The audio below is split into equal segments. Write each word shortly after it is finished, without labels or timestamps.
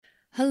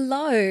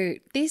Hello.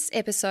 This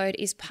episode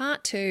is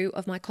part 2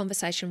 of my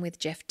conversation with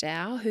Jeff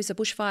Dow, who's a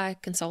bushfire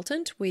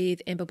consultant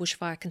with Ember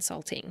Bushfire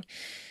Consulting.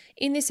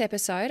 In this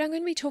episode, I'm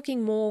going to be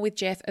talking more with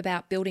Jeff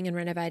about building and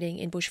renovating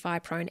in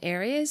bushfire-prone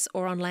areas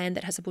or on land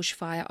that has a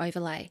bushfire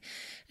overlay.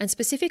 And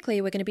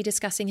specifically, we're going to be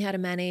discussing how to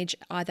manage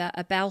either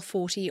a BAL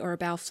 40 or a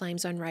BAL flame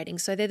zone rating.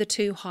 So they're the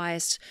two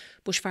highest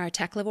bushfire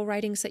attack level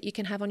ratings that you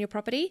can have on your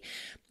property.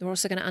 We're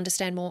also going to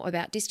understand more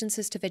about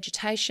distances to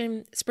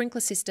vegetation,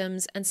 sprinkler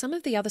systems, and some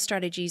of the other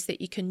strategies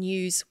that you can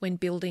use when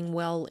building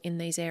well in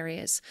these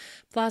areas.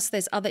 Plus,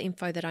 there's other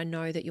info that I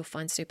know that you'll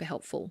find super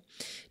helpful.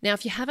 Now,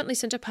 if you haven't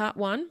listened to part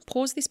 1,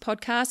 pause this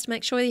podcast.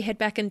 Make sure you head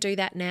back and do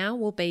that now.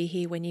 We'll be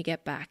here when you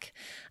get back.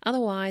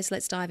 Otherwise,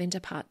 let's dive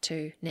into part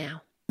 2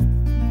 now.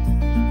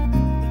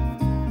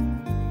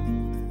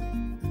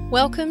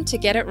 Welcome to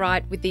Get It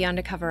Right with the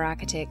Undercover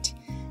Architect.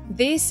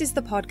 This is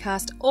the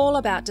podcast all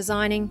about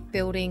designing,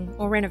 building,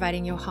 or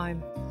renovating your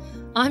home.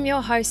 I'm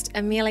your host,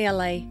 Amelia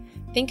Lee.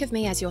 Think of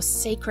me as your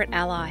secret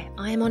ally.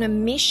 I am on a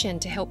mission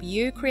to help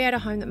you create a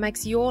home that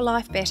makes your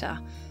life better,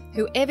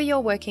 whoever you're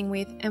working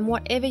with and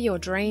whatever your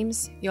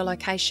dreams, your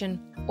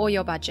location, or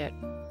your budget.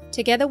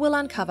 Together we'll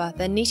uncover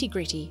the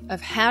nitty-gritty of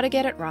how to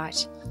get it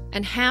right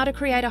and how to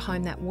create a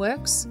home that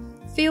works,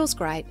 feels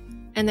great,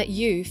 and that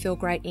you feel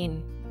great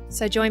in.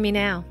 So join me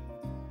now.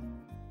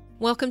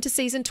 Welcome to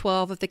Season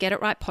 12 of the Get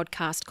It Right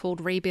podcast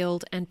called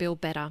Rebuild and Build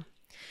Better.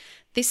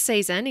 This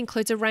season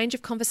includes a range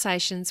of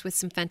conversations with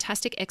some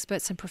fantastic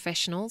experts and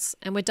professionals,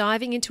 and we're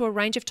diving into a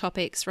range of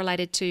topics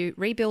related to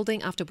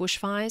rebuilding after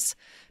bushfires,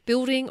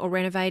 building or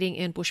renovating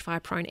in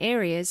bushfire-prone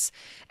areas,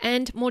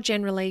 and more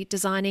generally,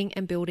 designing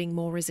and building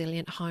more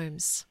resilient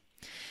homes.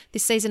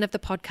 This season of the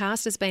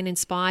podcast has been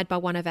inspired by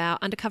one of our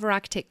Undercover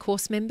Architect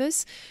course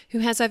members who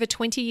has over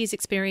 20 years'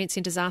 experience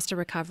in disaster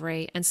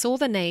recovery and saw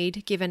the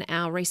need, given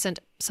our recent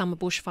summer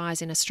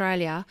bushfires in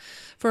Australia,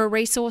 for a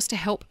resource to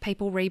help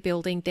people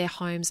rebuilding their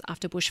homes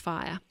after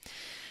bushfire.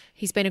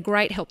 He's been a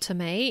great help to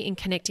me in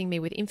connecting me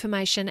with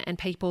information and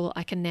people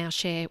I can now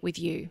share with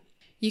you.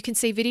 You can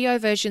see video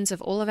versions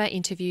of all of our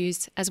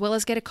interviews, as well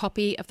as get a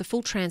copy of the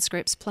full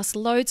transcripts, plus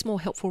loads more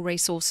helpful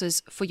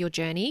resources for your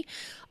journey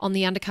on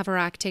the Undercover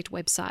Architect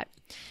website.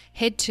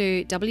 Head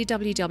to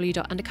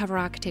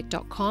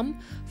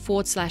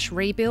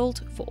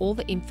www.undercoverarchitect.com/rebuild for all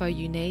the info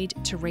you need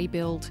to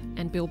rebuild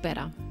and build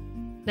better.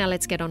 Now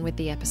let's get on with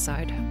the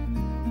episode.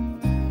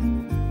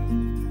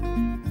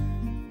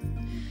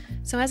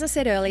 So as I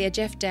said earlier,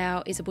 Jeff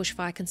Dow is a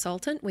bushfire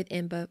consultant with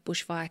Ember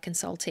Bushfire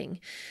Consulting.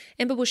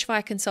 Ember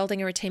Bushfire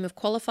Consulting are a team of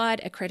qualified,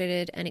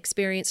 accredited and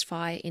experienced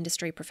fire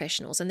industry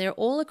professionals, and they're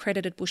all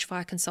accredited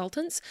bushfire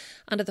consultants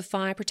under the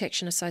Fire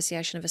Protection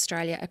Association of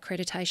Australia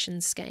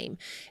accreditation scheme.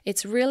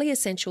 It's really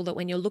essential that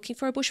when you're looking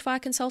for a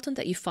bushfire consultant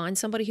that you find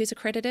somebody who's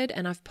accredited,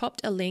 and I've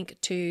popped a link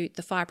to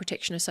the Fire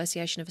Protection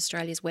Association of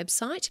Australia's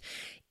website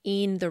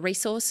in the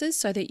resources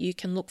so that you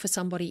can look for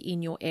somebody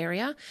in your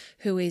area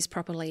who is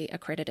properly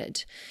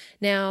accredited.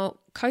 Now,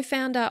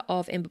 co-founder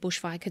of Ember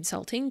Bushfire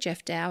Consulting,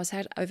 Jeff Dow, has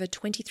had over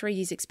 23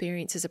 years'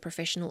 experience as a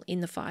professional in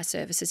the fire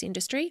services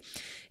industry.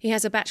 He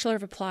has a Bachelor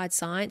of Applied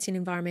Science in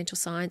Environmental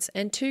Science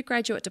and 2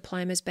 graduate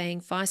diplomas being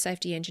Fire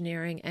Safety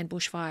Engineering and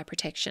Bushfire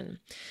Protection.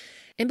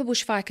 Ember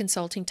Bushfire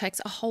Consulting takes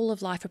a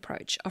whole-of-life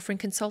approach, offering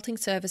consulting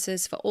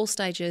services for all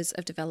stages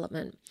of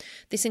development.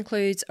 This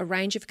includes a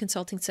range of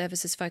consulting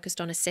services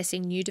focused on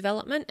assessing new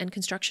development and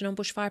construction on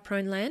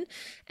bushfire-prone land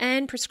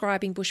and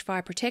prescribing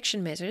bushfire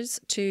protection measures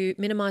to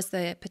minimise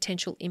the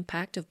potential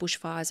impact of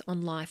bushfires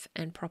on life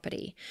and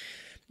property.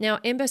 Now,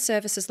 Ember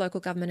services local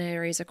government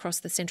areas across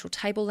the Central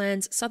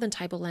Tablelands, Southern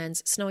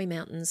Tablelands, Snowy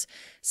Mountains,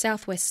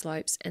 Southwest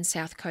Slopes and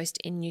South Coast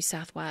in New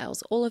South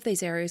Wales. All of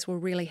these areas were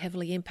really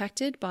heavily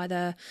impacted by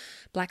the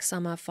Black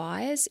Summer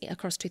fires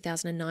across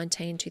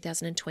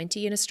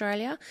 2019-2020 in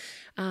Australia.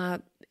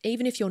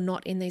 Even if you're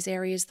not in these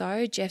areas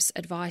though, Jeff's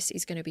advice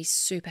is going to be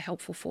super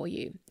helpful for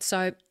you.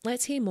 So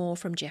let's hear more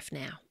from Jeff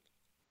now.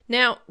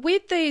 Now,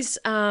 with these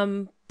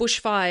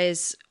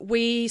bushfires,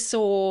 we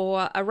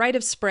saw a rate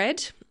of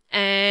spread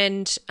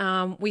and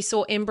we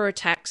saw ember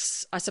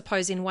attacks, I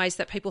suppose, in ways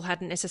that people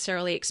hadn't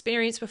necessarily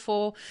experienced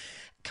before.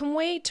 Can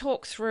we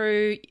talk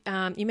through,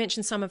 you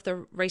mentioned some of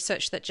the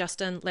research that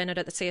Justin Leonard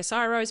at the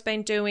CSIRO has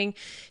been doing,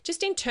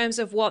 just in terms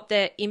of what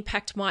their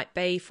impact might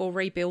be for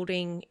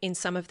rebuilding in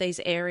some of these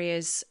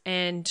areas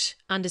and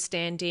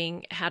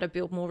understanding how to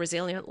build more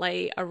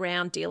resiliently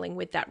around dealing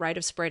with that rate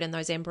of spread and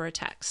those ember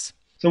attacks?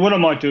 So what I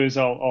might do is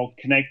I'll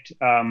connect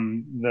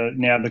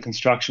the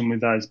construction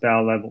with those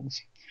BAL levels.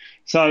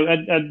 So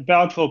at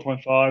BAL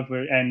 12.5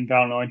 and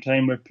BAL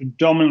 19, we're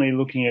predominantly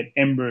looking at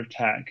ember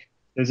attack.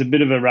 There's a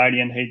bit of a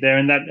radiant heat there,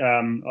 and that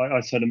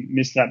I sort of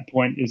missed that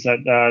point, is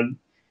that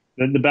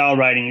the BAL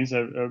rating is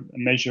a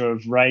measure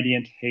of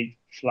radiant heat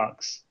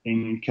flux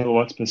in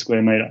kilowatts per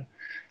square metre,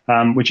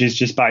 which is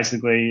just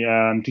basically,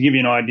 to give you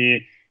an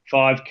idea,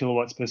 5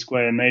 kilowatts per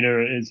square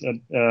metre is a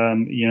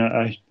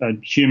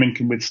human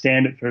can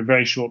withstand it for a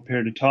very short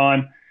period of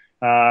time.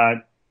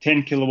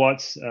 10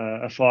 kilowatts,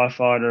 a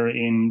firefighter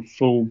in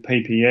full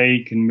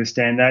PPE can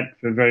withstand that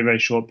for a very, very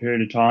short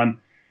period of time.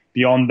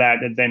 Beyond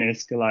that, it then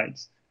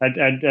escalates.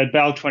 At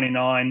BAL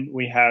 29,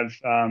 we have,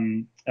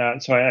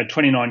 at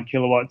 29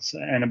 kilowatts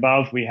and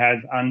above, we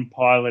have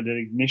unpiloted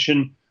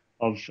ignition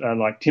of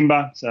like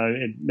timber. So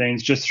it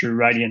means just through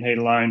radiant heat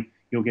alone,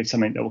 you'll get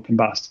something that will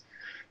combust.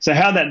 So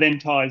how that then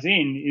ties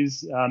in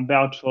is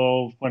BAL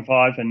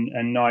 12.5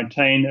 and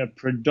 19 are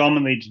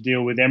predominantly to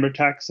deal with ember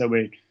attack. So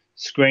we're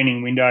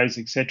screening windows,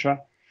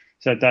 etc.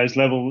 So at those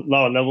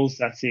lower levels,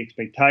 that's the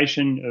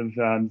expectation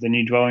of the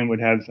new dwelling would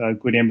have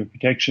good ember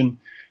protection.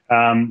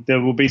 There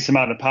will be some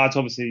other parts,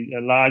 obviously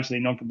largely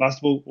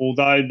non-combustible,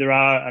 although there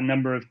are a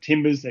number of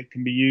timbers that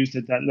can be used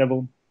at that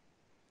level.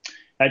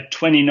 At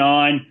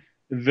 29,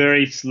 a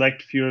very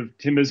select few of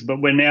timbers, but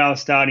we're now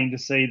starting to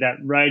see that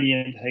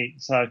radiant heat.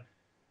 So,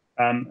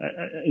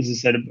 as I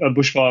said, a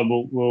bushfire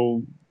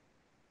will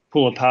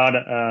pull apart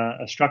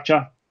a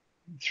structure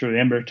through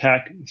ember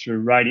attack, through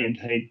radiant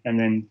heat, and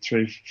then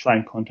through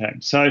flame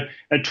contact. So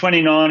at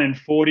 29 and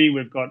 40,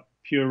 we've got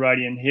pure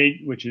radiant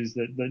heat, which is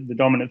the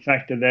dominant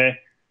factor there.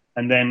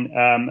 And then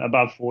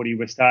above 40,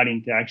 we're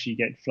starting to actually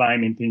get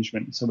flame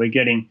impingement. So we're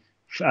getting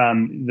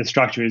the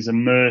structure is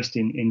immersed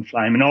in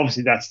flame. And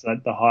obviously that's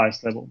the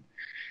highest level.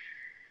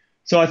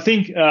 So I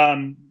think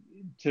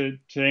to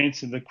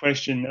answer the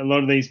question, a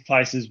lot of these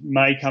places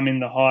may come in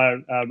the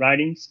higher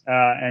ratings,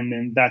 and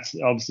then that's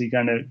obviously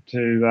going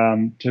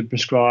to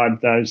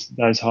prescribe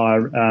those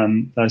higher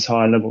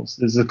levels.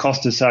 There's a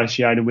cost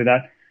associated with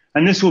that.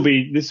 And this will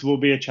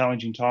be a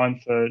challenging time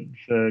for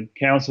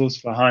councils,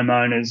 for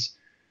homeowners.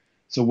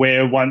 So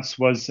where once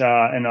was,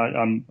 and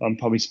I'm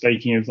probably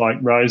speaking of like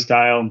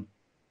Rosedale,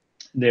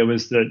 there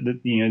was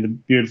the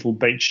beautiful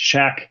beach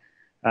shack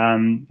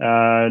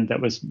that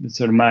was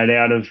sort of made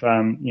out of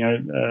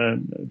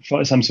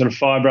some sort of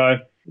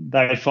fibro.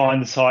 They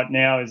find the site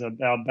now is a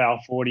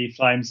BAL 40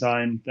 flame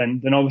zone,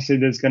 then obviously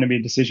there's going to be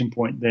a decision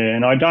point there.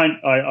 And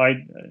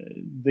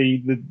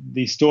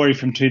the story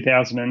from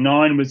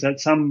 2009 was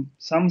that some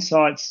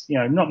sites,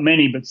 not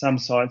many, but some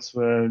sites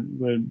were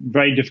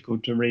very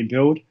difficult to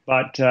rebuild.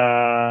 But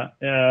that'll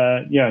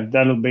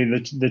be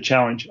the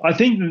challenge. I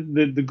think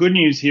the good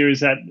news here is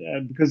that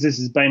because this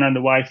has been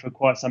underway for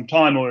quite some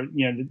time, or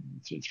the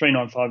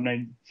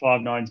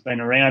 3959's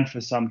been around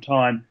for some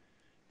time,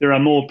 there are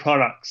more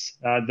products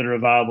that are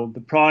available.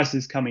 The price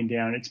is coming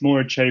down. It's more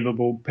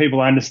achievable.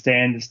 People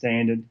understand the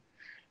standard,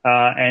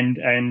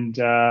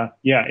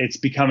 it's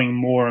becoming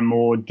more and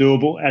more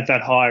doable at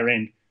that higher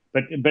end.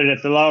 But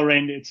at the lower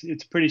end,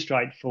 it's pretty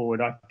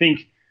straightforward. I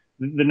think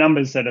the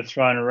numbers that are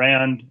thrown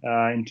around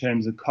in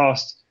terms of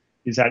cost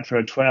is that for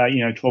a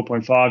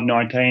 12.5,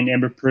 19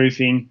 ember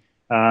proofing,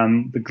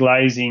 the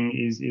glazing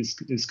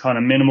is kind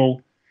of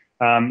minimal.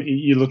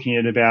 You're looking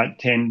at about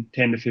 10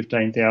 to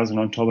 15,000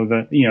 on top of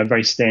a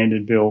very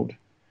standard build.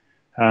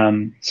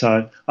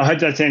 So I hope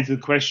that's answered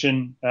the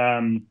question.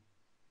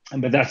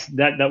 But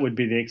that would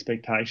be the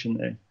expectation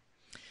there.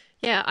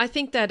 Yeah, I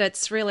think that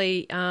it's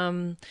really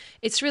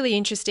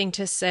interesting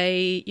to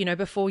see,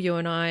 before you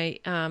and I,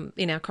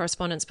 in our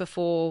correspondence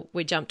before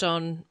we jumped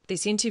on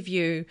this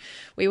interview,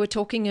 we were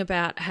talking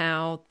about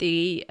how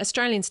the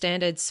Australian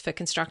standards for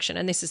construction,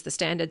 and this is the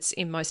standards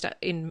in most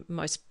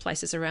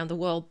places around the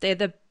world, they're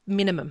the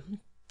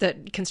minimum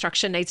that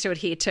construction needs to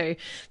adhere to.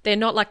 They're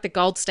not like the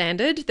gold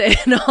standard.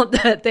 They're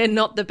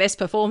not the best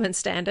performance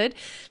standard.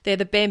 They're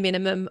the bare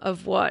minimum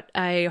of what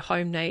a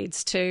home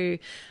needs to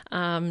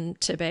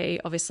be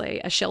obviously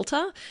a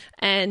shelter.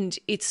 And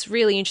it's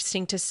really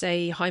interesting to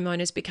see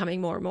homeowners becoming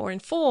more and more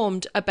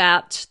informed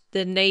about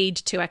the need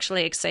to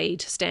actually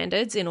exceed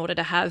standards in order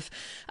to have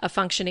a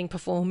functioning,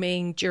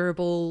 performing,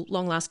 durable,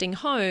 long-lasting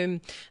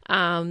home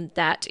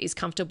that is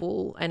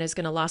comfortable and is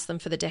going to last them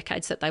for the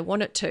decades that they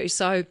want it to.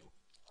 So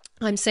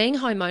I'm seeing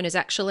homeowners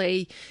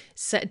actually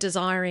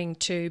desiring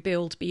to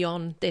build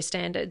beyond their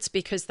standards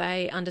because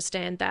they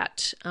understand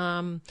that,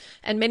 and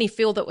many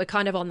feel that we're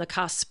kind of on the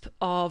cusp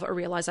of a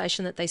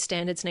realisation that these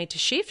standards need to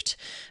shift,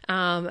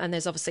 and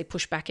there's obviously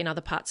pushback in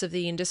other parts of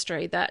the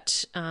industry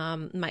that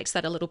makes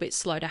that a little bit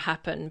slow to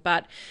happen.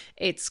 But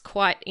it's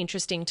quite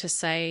interesting to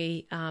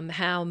see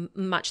how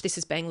much this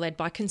is being led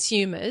by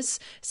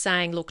consumers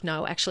saying, look,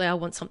 no, actually I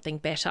want something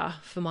better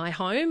for my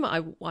home.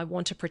 I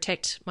want to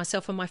protect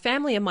myself and my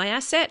family and my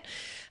asset,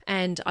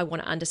 and I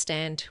want to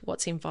understand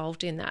what's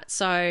involved in that.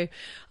 So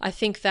I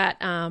think that,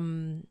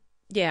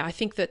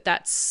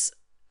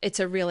 it's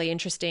a really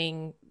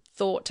interesting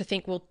thought to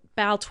think, well,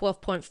 BAL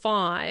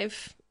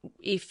 12.5,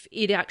 if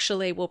it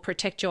actually will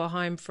protect your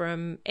home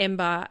from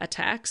ember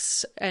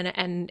attacks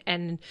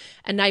and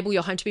enable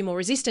your home to be more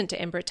resistant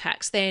to ember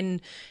attacks, then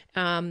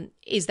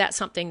is that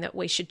something that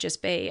we should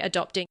just be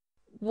adopting?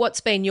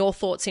 What's been your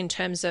thoughts in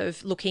terms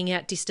of looking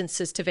at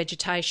distances to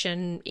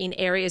vegetation in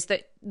areas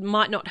that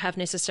might not have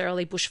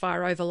necessarily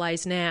bushfire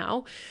overlays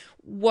now?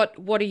 What's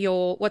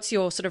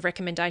your sort of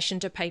recommendation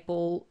to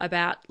people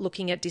about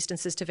looking at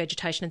distances to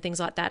vegetation and things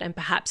like that, and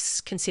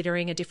perhaps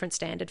considering a different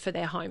standard for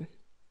their home?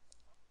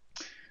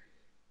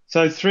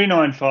 So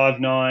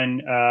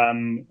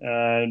 3959,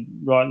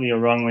 rightly or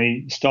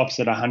wrongly, stops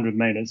at 100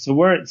 metres. So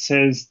where it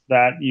says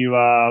that you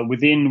are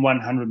within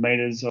 100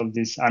 metres of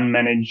this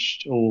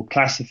unmanaged or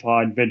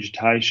classified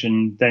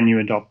vegetation, then you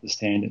adopt the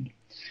standard.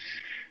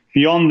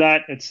 Beyond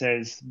that, it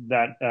says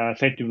that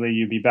effectively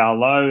you'd be bow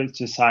low. It's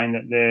just saying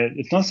that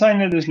it's not saying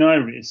that there's no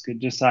risk. It's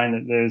just saying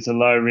that there's a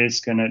low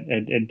risk and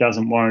it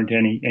doesn't warrant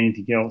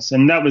anything else.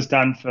 And that was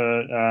done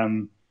for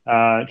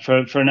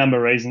a number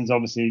of reasons,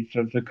 obviously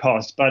for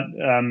cost. But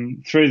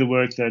through the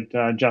work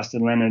that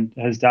Justin Leonard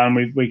has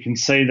done, we can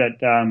see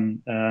that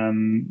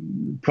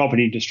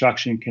property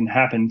destruction can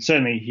happen.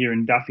 Certainly here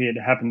in Duffy,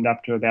 it happened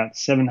up to about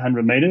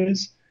 700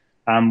 metres.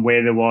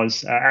 Where there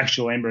was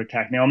actual ember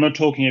attack. Now, I'm not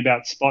talking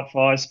about spot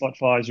fires. Spot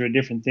fires are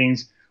different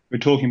things. We're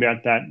talking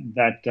about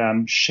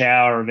that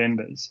shower of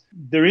embers.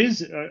 There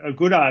is a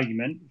good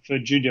argument for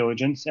due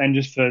diligence and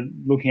just for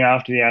looking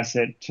after the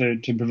asset to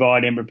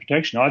provide ember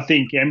protection. I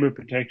think ember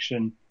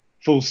protection,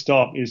 full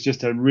stop, is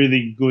just a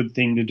really good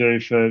thing to do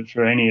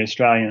for any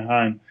Australian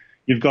home.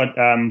 You've got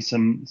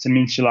some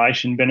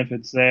insulation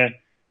benefits there.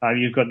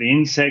 You've got the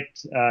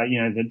insect,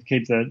 that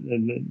keep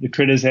the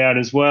critters out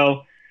as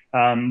well.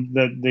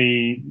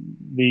 Generally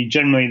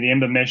the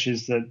ember mesh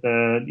is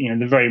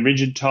the very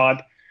rigid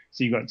type,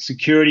 so you've got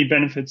security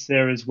benefits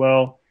there as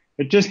well.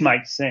 It just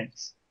makes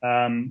sense.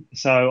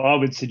 So I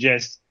would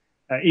suggest,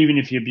 even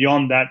if you're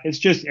beyond that, it's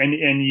just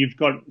and you've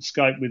got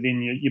scope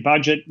within your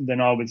budget, then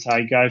I would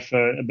say go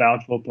for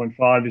about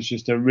 12.5 is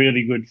just a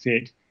really good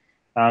fit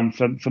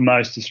for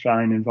most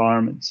Australian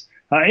environments.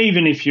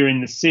 Even if you're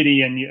in the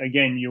city and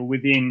you're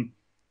within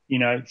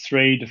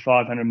 300 to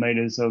 500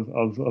 metres of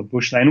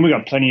bushland. And we've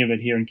got plenty of it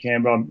here in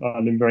Canberra.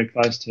 I live very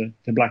close to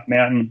Black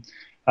Mountain,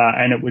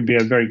 and it would be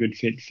a very good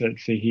fit for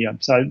here.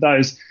 So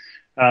those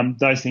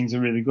things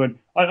are really good.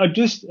 I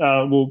just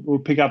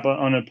we'll pick up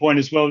on a point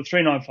as well.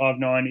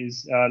 3959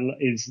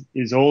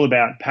 is all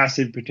about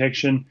passive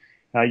protection.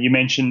 You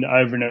mentioned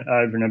over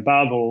and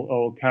above,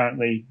 or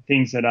currently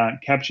things that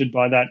aren't captured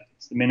by that.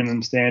 It's the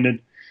minimum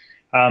standard.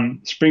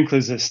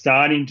 Sprinklers are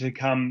starting to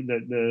come.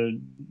 The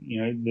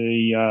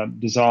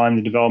design,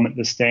 the development,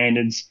 the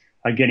standards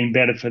are getting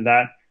better for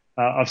that.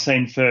 I've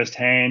seen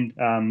firsthand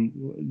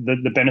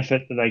the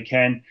benefit that they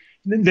can.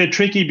 They're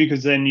tricky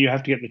because then you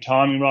have to get the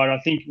timing right. I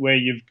think where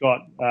you've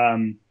got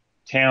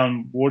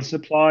town water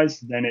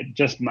supplies, then it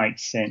just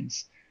makes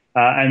sense.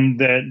 And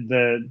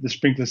the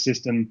sprinkler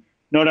system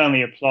not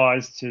only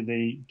applies to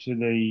the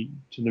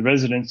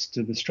residents,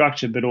 to the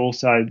structure, but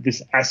also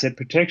this asset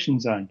protection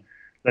zone.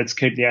 Let's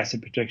keep the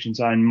asset protection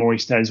zone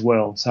moist as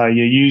well. So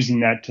you're using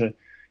that to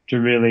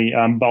really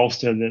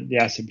bolster the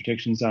asset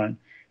protection zone.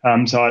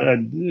 So I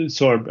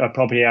saw a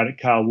property out at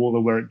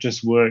Carwoola where it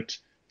just worked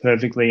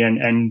perfectly,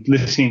 and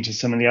listening to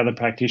some of the other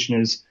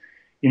practitioners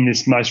in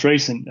this most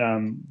recent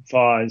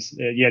fires,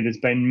 there's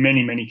been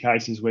many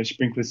cases where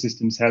sprinkler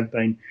systems have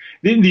been.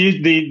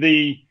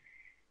 The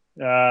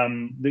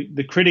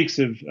critics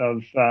of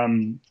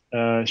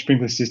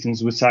sprinkler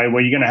systems would say,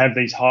 well, you're going to have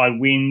these high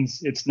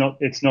winds. It's not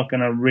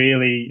going to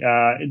really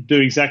do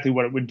exactly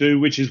what it would do,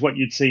 which is what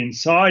you'd see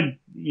inside,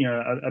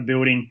 a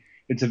building.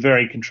 It's a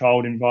very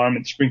controlled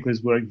environment.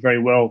 Sprinklers work very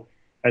well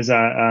as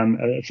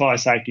a fire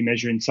safety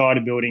measure inside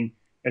a building.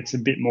 It's a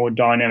bit more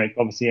dynamic,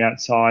 obviously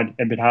outside,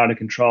 a bit harder to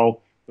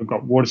control. We've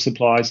got water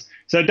supplies,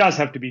 so it does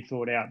have to be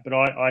thought out. But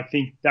I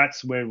think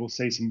that's where we'll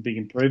see some big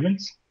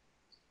improvements.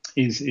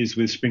 Is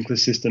with sprinkler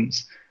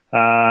systems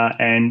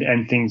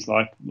and things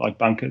like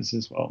bunkers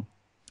as well.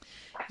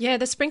 Yeah,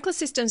 the sprinkler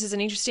systems is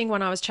an interesting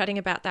one. I was chatting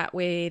about that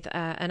with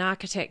an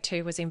architect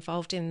who was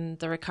involved in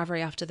the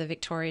recovery after the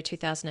Victoria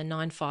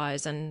 2009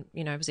 fires, and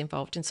was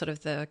involved in sort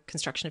of the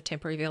construction of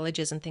temporary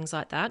villages and things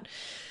like that.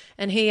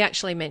 And he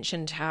actually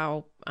mentioned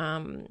how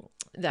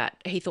that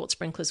he thought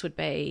sprinklers would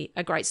be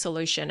a great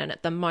solution. And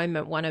at the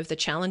moment, one of the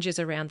challenges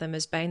around them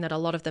has been that a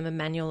lot of them are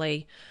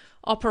manually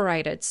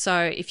operated. So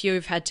if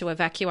you've had to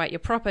evacuate your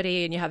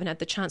property and you haven't had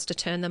the chance to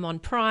turn them on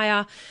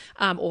prior,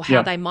 or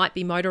how they might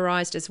be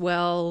motorized as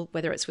well,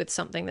 whether it's with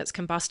something that's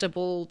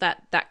combustible,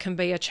 that can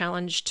be a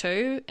challenge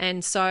too.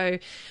 And so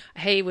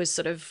he was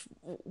sort of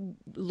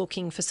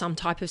looking for some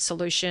type of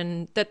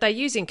solution that they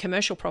use in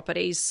commercial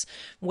properties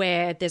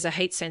where there's a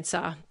heat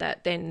sensor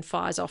that then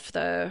fires off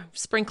the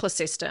sprinkler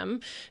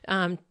system,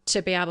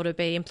 to be able to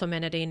be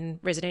implemented in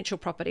residential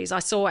properties. I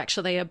saw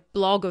actually a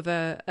blog of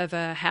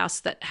a house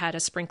that had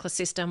a sprinkler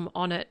system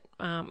on it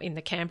in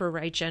the Canberra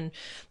region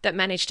that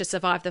managed to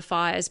survive the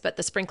fires, but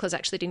the sprinklers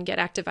actually didn't get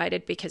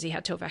activated because he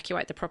had to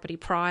evacuate the property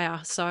prior.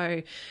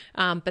 So,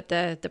 but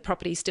the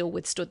property still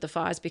withstood the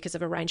fires because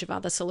of a range of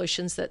other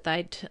solutions that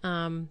they'd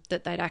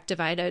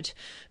activated.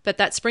 But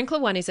that sprinkler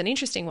one is an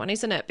interesting one,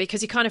 isn't it?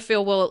 Because you kind of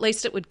feel, well, at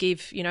least it would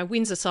give,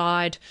 winds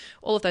aside,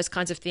 all of those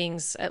kinds of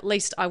things, at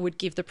least I would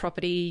give the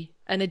property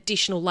an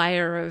additional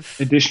layer of...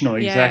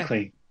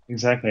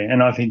 Exactly.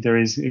 And I think there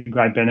is a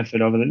great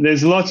benefit of it.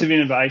 There's lots of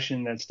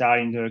innovation that's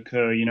starting to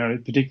occur,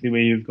 particularly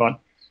where you've got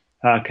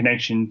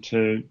connection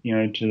to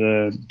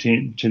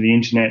the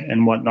internet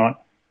and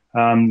whatnot.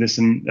 There's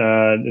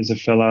a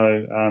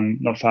fellow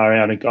not far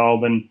out of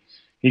Goulburn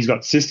He's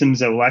got systems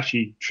that will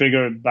actually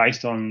trigger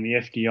based on the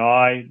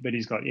FDI, but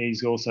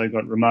he's also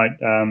got remote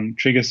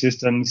trigger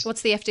systems.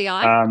 What's the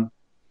FDI?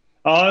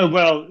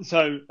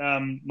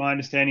 My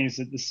understanding is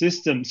that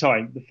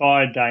the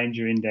fire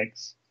danger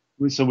index.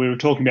 So we were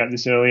talking about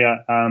this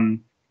earlier.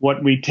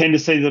 What we tend to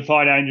see, the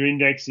fire danger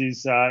index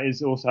is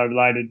also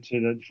related to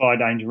the fire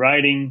danger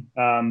rating.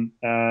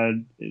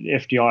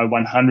 FDI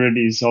 100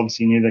 is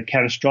obviously near the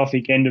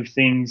catastrophic end of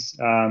things.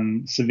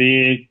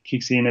 Severe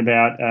kicks in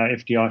about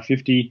FDI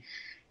 50.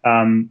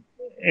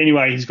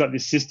 Anyway, he's got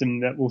this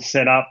system that will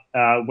set up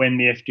when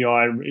the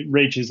FDI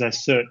reaches a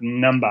certain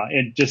number,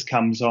 it just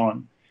comes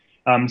on.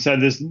 So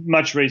there's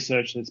much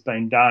research that's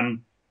been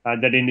done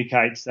that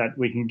indicates that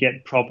we can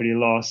get property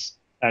loss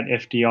at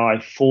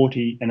FDI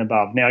 40 and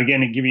above. Now,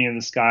 again, giving you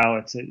the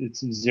scale, it's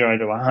 0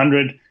 to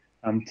 100.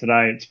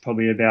 Today, it's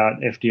probably about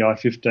FDI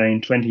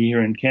 15, 20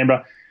 here in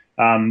Canberra.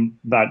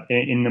 But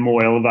in the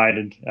more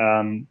elevated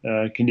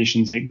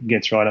conditions, it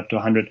gets right up to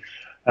 100.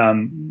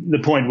 The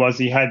point was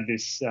he had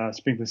this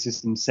sprinkler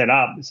system set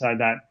up so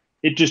that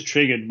it just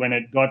triggered when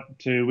it got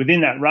to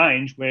within that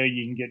range where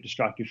you can get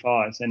destructive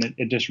fires, and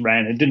it just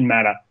ran. It didn't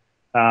matter.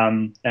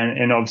 And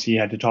obviously he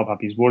had to top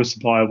up his water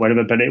supply or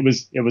whatever, but it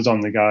was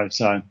on the go.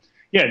 So,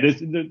 yeah,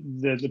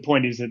 the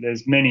point is that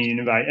there's many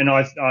innovate, and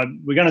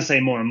we're going to see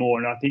more and more.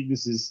 And I think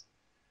this is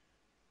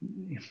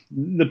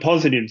the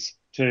positives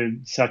to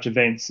such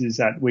events is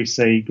that we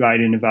see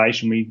great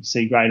innovation, we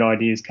see great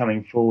ideas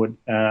coming forward,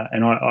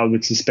 and I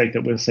would suspect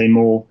that we'll see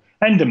more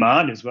and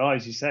demand as well.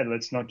 As you said,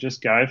 let's not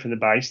just go for the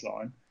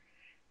baseline.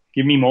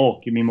 Give me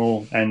more,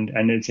 and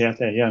it's out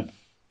there, yeah.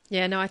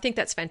 Yeah, no, I think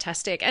that's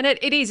fantastic. And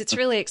it is. It's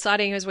really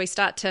exciting as we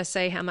start to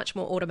see how much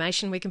more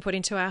automation we can put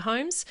into our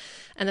homes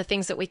and the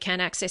things that we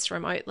can access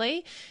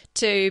remotely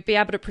to be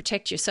able to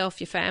protect yourself,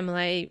 your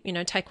family,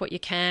 take what you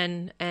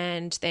can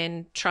and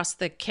then trust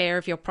the care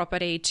of your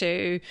property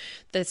to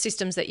the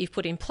systems that you've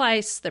put in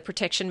place, the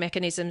protection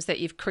mechanisms that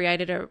you've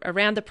created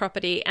around the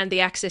property and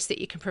the access that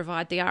you can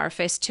provide the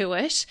RFS to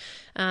it.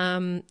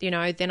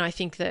 Then I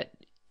think that,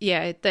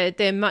 yeah,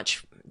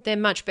 they're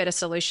much better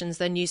solutions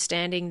than you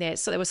standing there.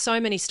 So there were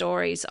so many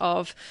stories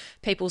of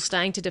people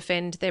staying to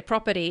defend their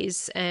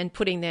properties and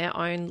putting their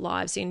own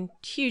lives in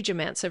huge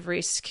amounts of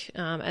risk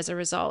as a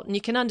result. And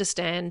you can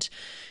understand,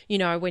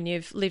 when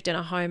you've lived in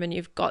a home and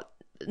you've got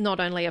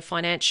not only a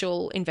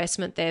financial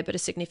investment there, but a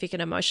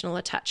significant emotional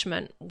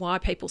attachment, why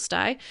people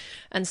stay.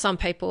 And some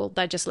people,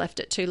 they just left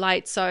it too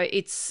late. So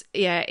it's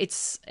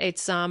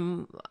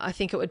I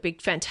think it would be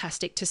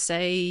fantastic to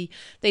see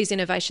these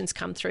innovations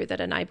come through that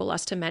enable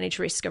us to manage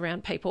risk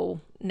around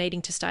people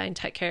needing to stay and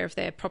take care of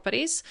their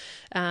properties,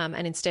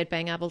 and instead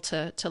being able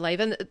to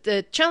leave. And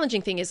the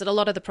challenging thing is that a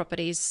lot of the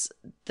properties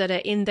that are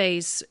in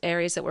these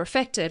areas that were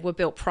affected were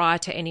built prior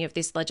to any of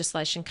this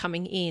legislation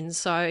coming in.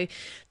 So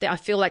I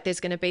feel like there's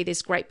going to be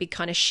this great big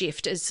kind of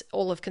shift as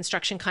all of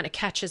construction kind of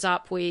catches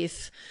up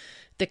with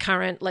the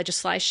current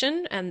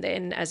legislation, and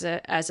then as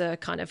a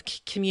kind of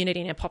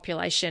community and a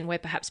population, we're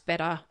perhaps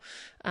better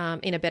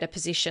in a better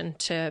position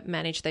to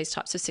manage these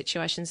types of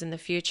situations in the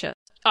future.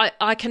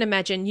 I can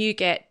imagine you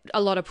get a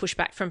lot of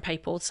pushback from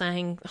people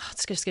saying,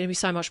 it's just going to be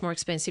so much more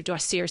expensive. Do I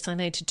seriously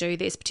need to do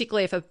this?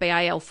 Particularly if a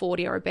BAL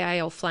 40 or a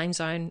BAL flame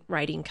zone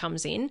rating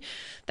comes in.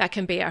 That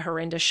can be a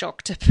horrendous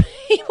shock to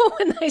people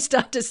when they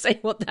start to see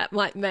what that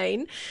might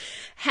mean.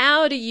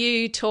 How do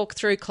you talk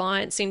through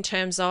clients in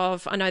terms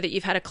of, I know that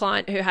you've had a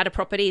client who had a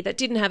property that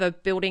didn't have a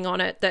building on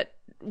it that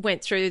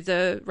went through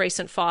the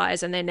recent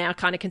fires, and they're now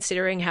kind of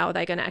considering how are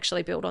they going to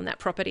actually build on that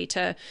property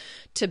to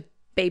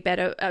be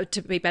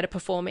better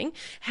performing.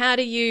 How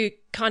do you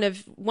kind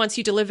of, once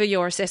you deliver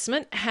your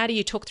assessment, how do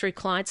you talk through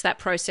clients that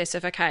process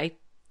of, okay,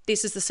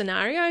 this is the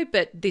scenario,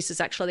 but this is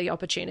actually the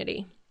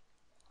opportunity?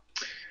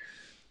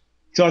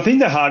 So I think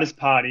the hardest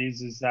part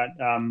is that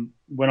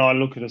when I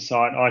look at a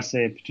site, I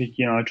see a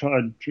particular,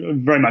 I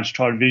very much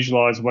try to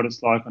visualize what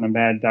it's like on a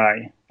bad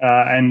day,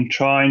 and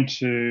trying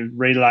to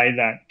relay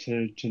that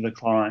to the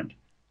client.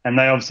 And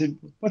they obviously,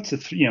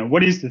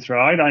 what is the threat?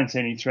 I don't see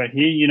any threat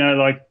here.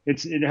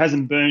 It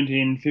hasn't burned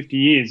in 50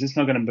 years. It's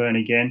not going to burn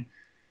again.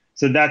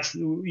 So that's,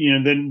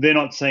 they're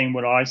not seeing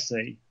what I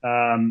see.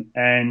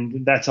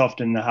 And that's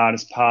often the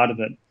hardest part of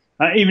it.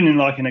 Even in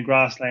a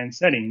grassland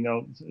setting,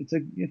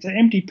 it's an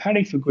empty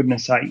paddock for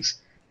goodness sakes.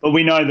 But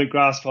we know that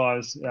grass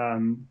fires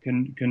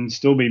can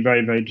still be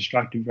very, very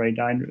destructive, very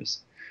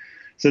dangerous.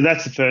 So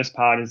that's the first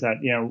part is that,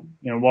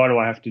 why do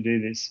I have to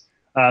do this?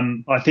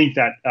 I think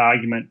that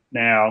argument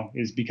now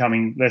is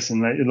becoming less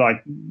and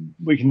less,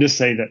 we can just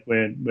see that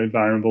we're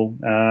vulnerable,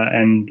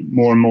 and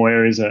more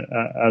areas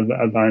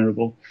are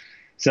vulnerable.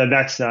 So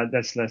that's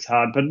less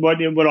hard. But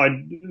what I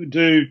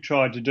do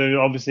try to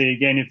do, obviously,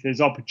 again, if there's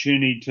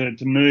opportunity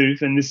to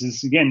move, and this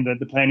is again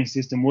the planning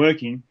system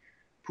working,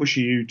 push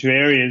you to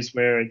areas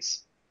where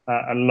it's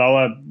a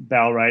lower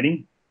BAL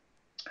rating,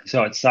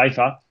 so it's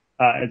safer.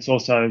 It's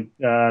also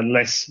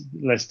less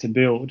to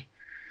build.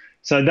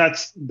 So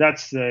that's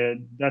the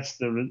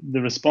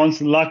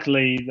response.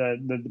 Luckily,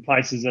 the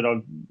places that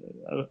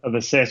I've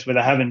assessed where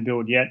they haven't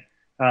built yet,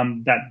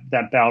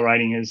 that BAL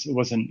rating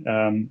wasn't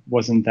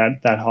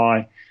that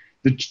high.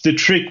 The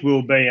trick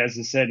will be, as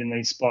I said, in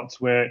these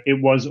spots where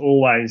it was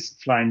always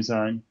flame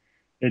zone.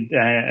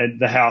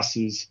 The house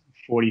is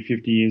 40,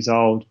 50 years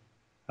old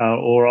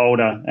or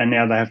older, and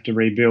now they have to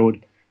rebuild.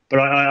 But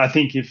I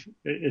think if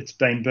it's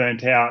been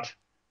burnt out,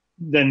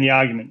 then the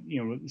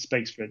argument,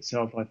 speaks for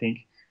itself, I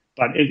think.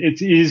 But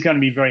it is going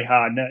to be very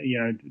hard,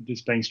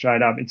 just being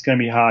straight up. It's going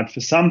to be hard for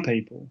some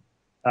people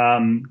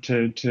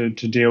to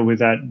deal with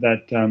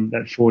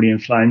that 40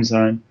 and flame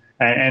zone,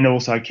 and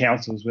also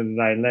councils, whether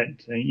they let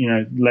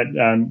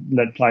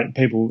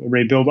people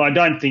rebuild. But I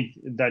don't think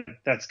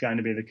that's going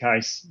to be the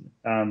case.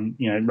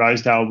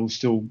 Rosedale will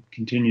still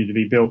continue to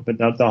be built, but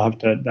they'll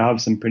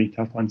have some pretty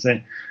tough ones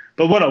there.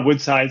 But what I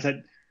would say is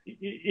that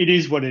it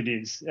is what it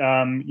is.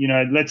 Don't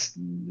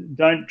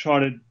try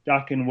to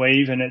duck and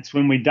weave, and it's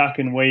when we duck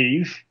and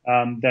weave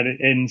that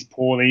it ends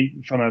poorly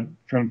from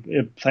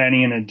a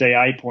planning and a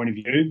DA point of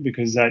view,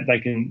 because they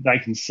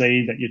can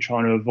see that you're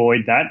trying to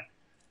avoid that,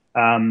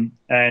 and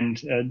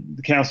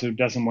the council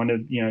doesn't want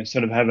to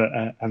sort of have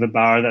a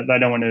bar that they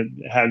don't want to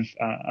have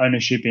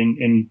ownership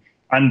in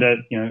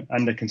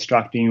under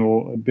constructing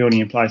or building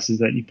in places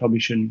that you probably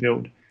shouldn't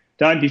build.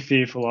 Don't be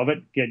fearful of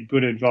it. Get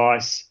good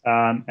advice,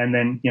 and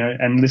then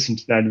and listen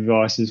to that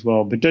advice as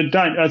well. But don't.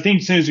 I think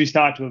as soon as we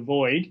start to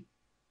avoid,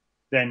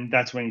 then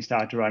that's when you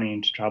start to run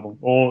into trouble,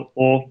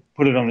 or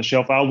put it on the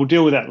shelf. We'll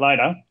deal with that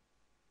later.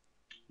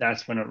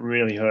 That's when it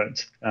really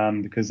hurts,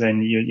 because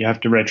then you have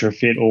to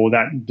retrofit, or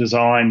that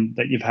design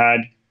that you've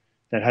had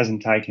that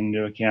hasn't taken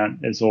into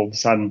account is all of a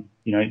sudden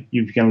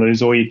you're going to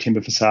lose all your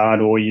timber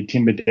facade or your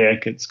timber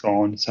deck. It's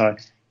gone. So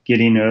get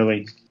in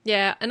early.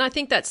 Yeah, and I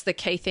think that's the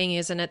key thing,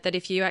 isn't it? That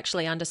if you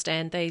actually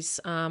understand these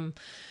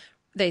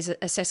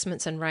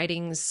assessments and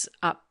ratings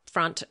up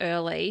front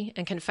early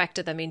and can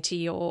factor them into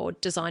your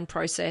design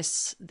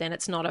process, then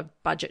it's not a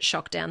budget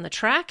shock down the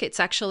track. It's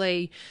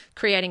actually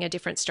creating a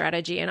different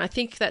strategy. And I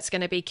think that's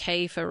going to be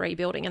key for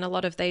rebuilding in a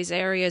lot of these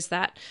areas,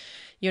 that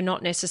you're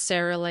not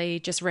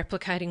necessarily just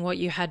replicating what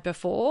you had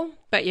before,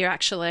 but you're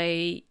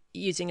actually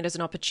using it as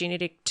an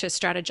opportunity to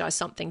strategize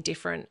something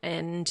different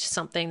and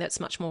something that's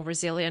much more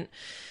resilient.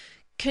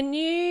 Can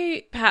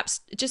you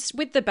perhaps, just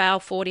with the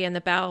BAL 40 and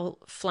the BAL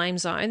flame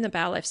zone, the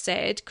BAL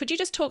FZ, could you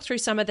just talk through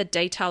some of the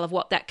detail of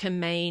what that can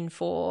mean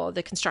for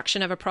the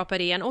construction of a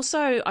property, and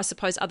also, I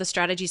suppose, other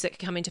strategies that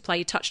can come into play?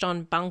 You touched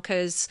on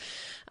bunkers.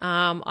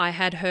 I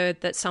had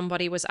heard that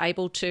somebody was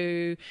able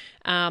to,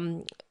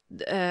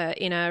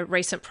 in a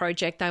recent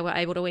project, they were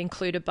able to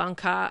include a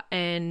bunker,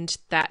 and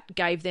that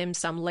gave them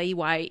some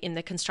leeway in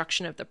the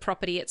construction of the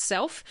property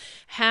itself.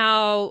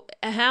 How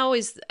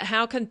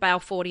can BAL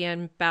 40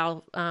 and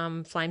BAL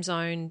flame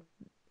zone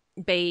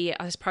be,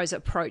 I suppose,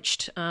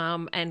 approached,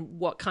 and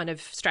what kind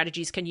of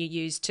strategies can you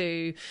use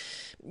to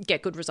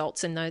get good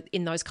results in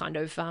those kind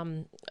of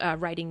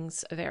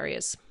ratings of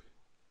areas?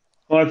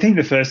 Well, I think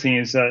the first thing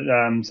is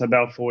that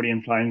BAL 40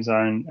 and flame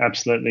zone,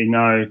 absolutely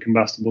no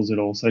combustibles at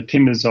all. So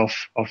timber's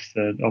off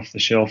the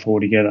shelf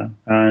altogether.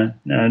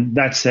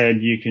 That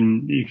said, you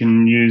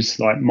can use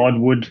like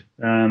modwood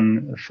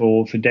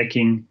for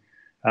decking,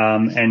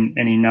 and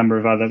any number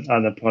of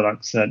other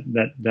products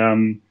that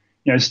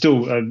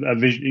still are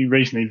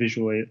reasonably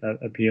visually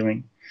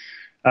appealing.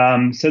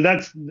 So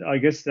I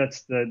guess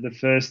that's the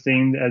first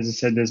thing. As I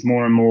said, there's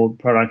more and more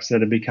products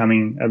that are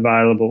becoming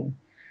available.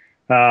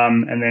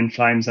 And then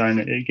flame zone,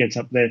 it gets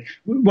up there.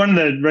 One of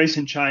the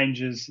recent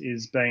changes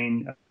is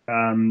been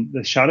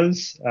the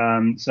shutters.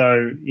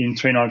 So in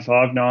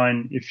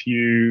 3959, if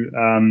you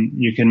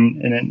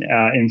can,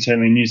 and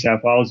certainly in New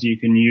South Wales, you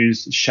can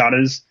use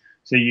shutters.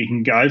 So you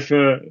can go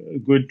for a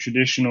good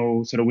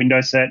traditional sort of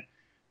window set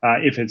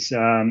if it's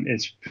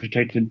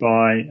protected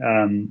by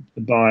a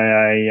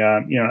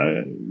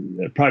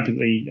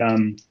appropriately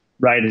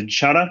rated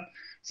shutter.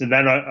 So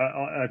that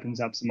opens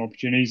up some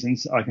opportunities, and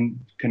I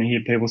can hear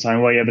people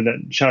saying, "Well, yeah, but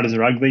the shutters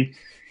are ugly."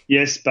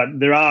 Yes, but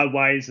there are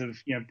ways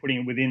of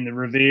putting it within the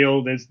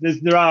reveal. There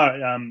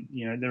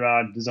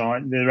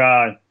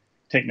are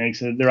techniques,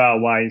 there are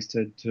ways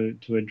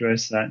to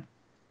address that.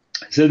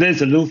 So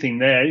there's a little thing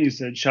there. You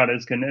said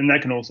shutters and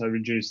that can also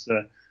reduce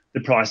the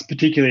price,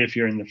 particularly if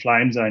you're in the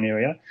flame zone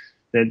area.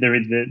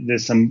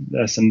 There's some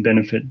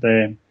benefit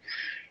there.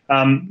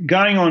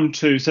 Going on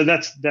to, so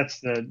that's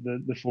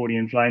the 40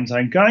 and flame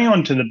zone. Going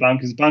on to the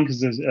bunkers.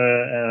 Bunkers is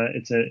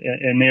it's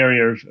an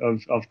area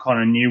of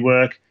kind of new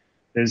work.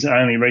 There's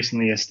only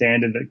recently a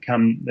standard that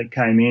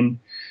came in.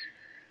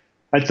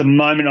 At the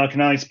moment, I can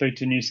only speak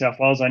to New South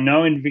Wales. I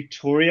know in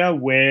Victoria,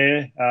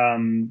 where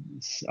from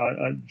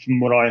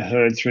what I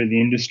heard through the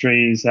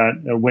industry, is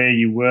that where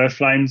you were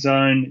flame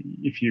zone,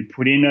 if you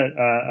put in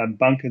a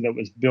bunker that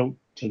was built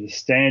to the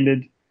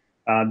standard,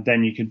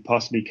 then you could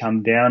possibly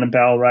come down a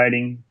BAL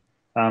rating.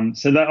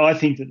 So that, I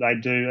think that they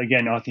do.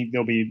 Again, I think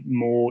there'll be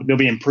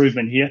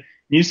improvement here.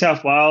 New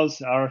South Wales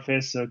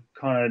RFS are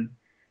kind of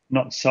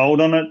not sold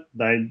on it.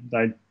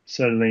 They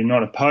certainly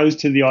not opposed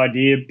to the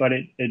idea, but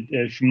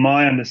it from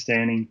my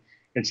understanding,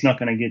 it's not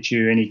going to get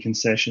you any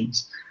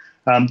concessions.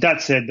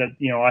 That said, that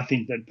I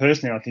think that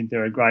personally, I think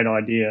they're a great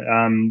idea.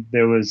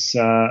 There was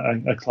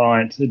a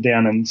client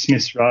down in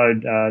Smiths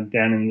Road,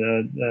 down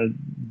in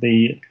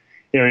the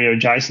area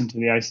adjacent to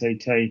the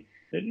ACT.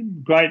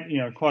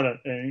 Great, quite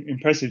an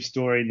impressive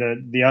story.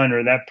 The owner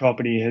of that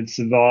property had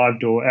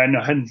survived,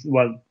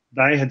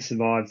 they had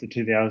survived the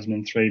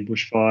 2003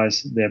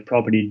 bushfires. Their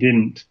property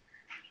didn't.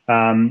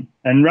 And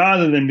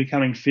rather than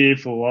becoming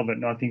fearful of it,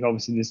 and I think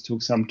obviously this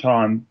took some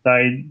time,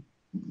 they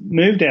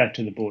moved out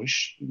to the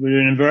bush. We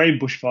were in a very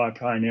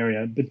bushfire-prone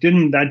area, but it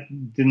didn't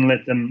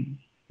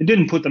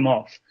put them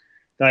off.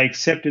 They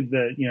accepted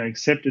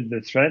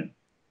the threat,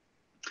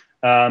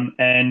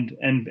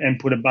 and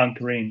put a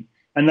bunker in.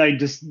 And they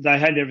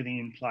had everything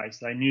in place.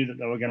 They knew that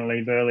they were going to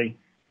leave early.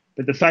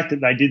 But the fact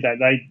that they did that,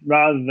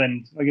 rather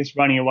than, I guess,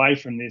 running away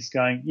from this,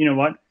 going, you know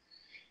what,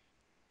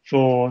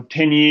 for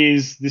 10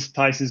 years, this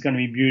place is going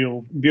to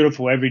be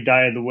beautiful every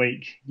day of the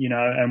week,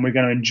 and we're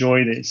going to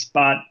enjoy this.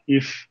 But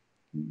if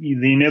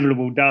the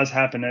inevitable does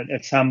happen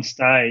at some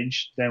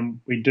stage,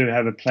 then we do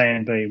have a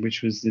plan B,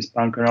 which was this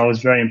bunker. And I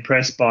was very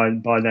impressed by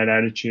that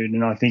attitude.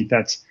 And I think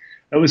it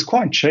was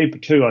quite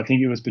cheap too. I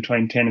think it was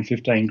between 10 and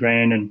 15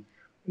 grand. And,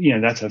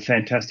 that's a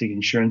fantastic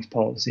insurance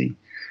policy.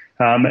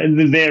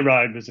 Their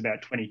road was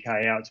about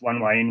 20k out. It's one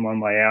way in, one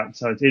way out.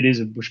 So it is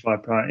a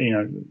bushfire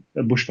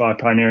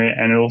prone area,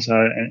 and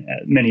also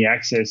many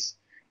access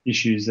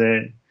issues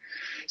there.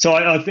 So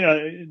I think,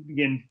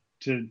 again,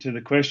 to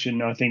the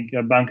question, I think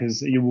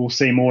bunkers, you will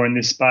see more in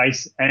this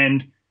space,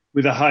 and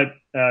with a hope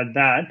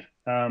that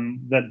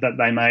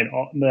they may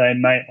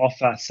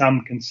offer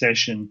some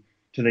concession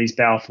to these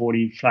Balfour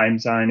flame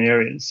zone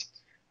areas,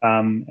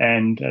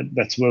 and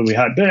that's where we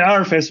hope. But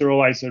RFS are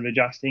always sort of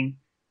adjusting.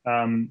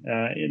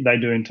 They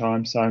do in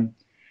time. So,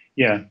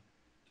 yeah.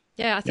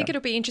 Yeah, I think it'll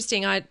be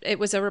interesting. It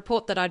was a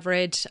report that I'd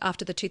read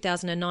after the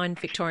 2009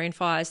 Victorian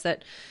fires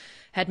that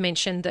had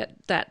mentioned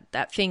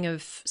that thing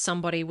of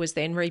somebody was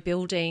then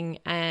rebuilding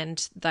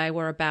and they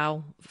were a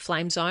Bal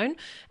flame zone,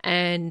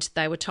 and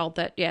they were told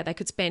that, they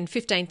could spend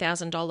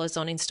 $15,000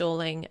 on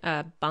installing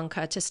a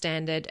bunker to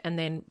standard and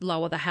then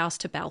lower the house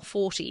to Bal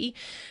 40.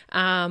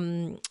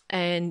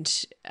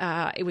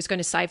 It was going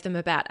to save them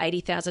about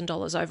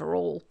 $80,000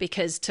 overall,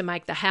 because to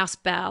make the house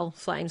Bal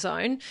flame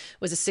zone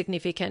was a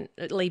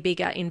significantly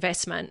bigger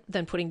investment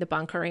than putting the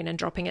bunker in and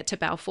dropping it to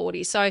Bal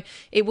 40. So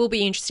it will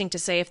be interesting to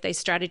see if these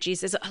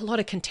strategies, there's a lot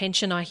of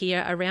contention I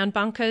hear around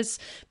bunkers,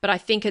 but I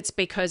think it's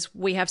because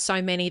we have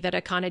so many that are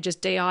kind of just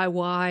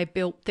DIY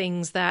built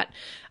things that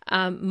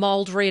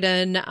mold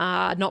ridden,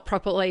 not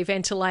properly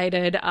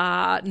ventilated,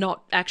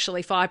 not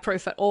actually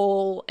fireproof at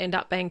all, end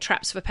up being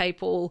traps for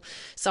people.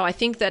 So I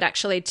think that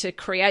actually to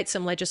create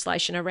some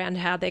legislation around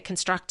how they're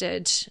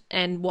constructed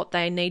and what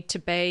they need to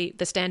be,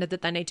 the standard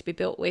that they need to be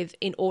built with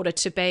in order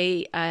to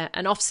be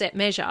an offset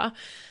measure,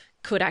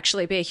 could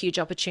actually be a huge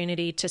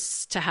opportunity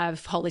to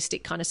have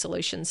holistic kind of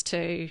solutions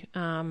to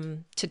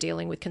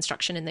dealing with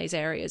construction in these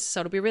areas.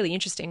 So it'll be really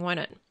interesting, won't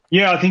it?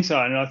 Yeah, I think so,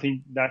 and I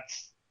think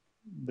that's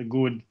the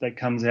good that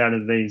comes out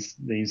of these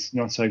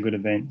not so good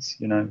events.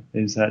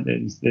 Is that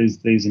there's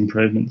these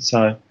improvements.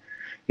 So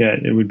yeah,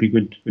 it would be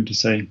good to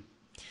see.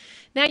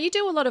 Now, you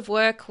do a lot of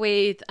work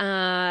with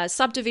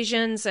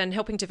subdivisions and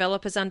helping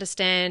developers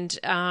understand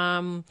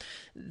better,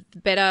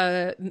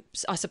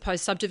 I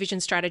suppose, subdivision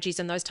strategies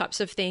and those types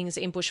of things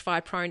in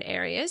bushfire-prone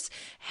areas.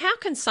 How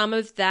can some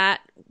of that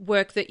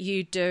work that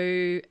you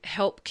do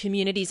help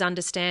communities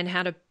understand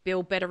how to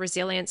build better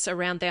resilience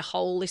around their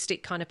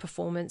holistic kind of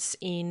performance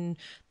in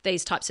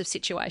these types of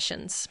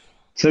situations?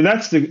 So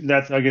that's the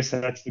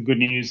good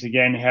news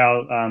again.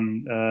 How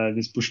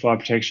this bushfire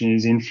protection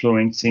is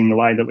influencing the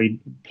way that we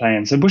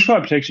plan. So bushfire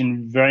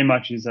protection very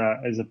much is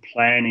a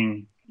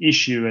planning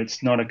issue.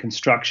 It's not a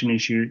construction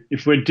issue.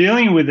 If we're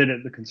dealing with it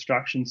at the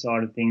construction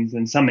side of things,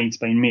 then something's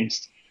been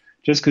missed.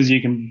 Just because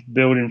you can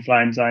build in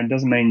flame zone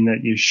doesn't mean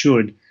that you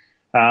should.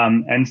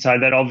 And so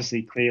that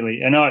obviously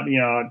clearly, and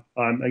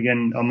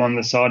I'm on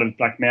the side of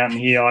Black Mountain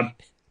here.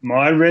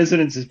 My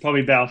residence is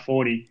probably Bal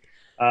 40.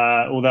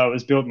 Although it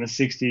was built in the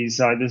 60s,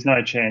 so there's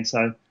no chance.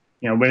 So,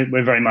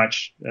 we're very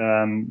much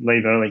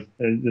leave early.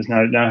 There's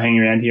no hanging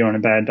around here on a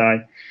bad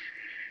day.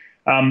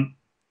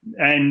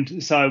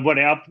 And so what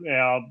our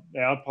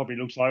property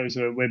looks like is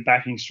we're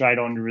backing straight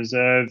onto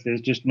reserve.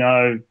 There's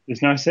no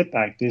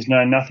setback. There's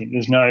no nothing.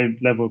 There's no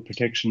level of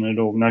protection at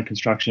all. No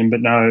construction,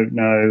 but no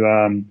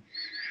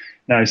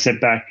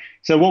setback.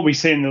 So what we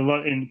see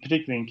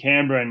particularly in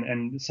Canberra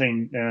and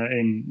seen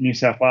in New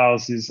South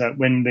Wales is that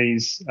when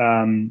these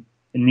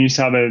in new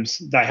suburbs,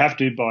 they have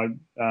to, by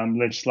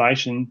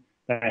legislation,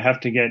 they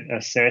have to get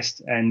assessed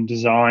and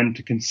designed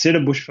to consider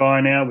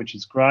bushfire now, which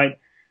is great.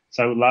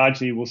 So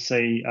largely we'll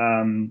see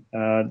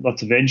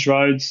lots of edge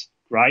roads.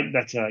 Great.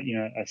 That's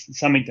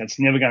something that's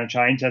never going to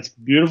change. That's a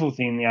beautiful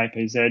thing in the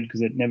APZ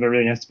because it never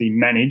really has to be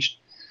managed.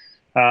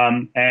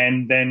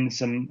 And then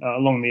some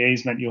along the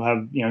easement, you'll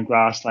have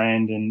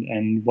grassland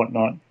and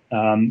whatnot.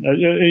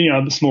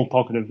 A small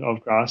pocket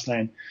of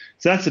grassland.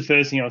 So that's the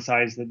first thing I'll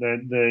say is that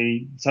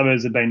the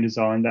suburbs have been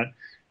designed that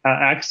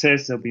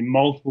access. There'll be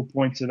multiple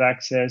points of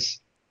access.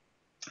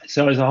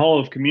 So as a whole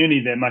of community,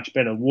 they're much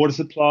better. Water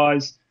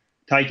supplies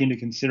take into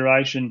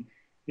consideration,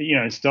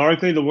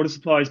 historically the water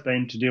supply has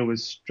been to deal with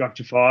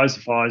structure fires,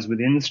 the fires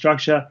within the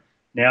structure.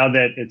 Now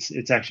that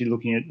it's actually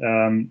looking at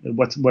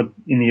what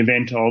in the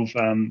event of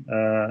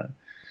a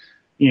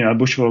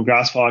bushfire or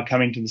grass fire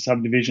coming to the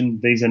subdivision,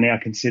 these are now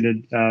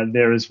considered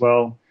there as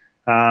well.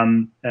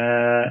 And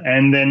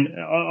then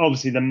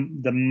obviously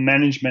the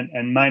management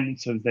and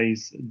maintenance of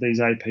these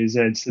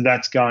APZs. So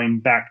that's going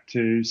back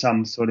to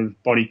some sort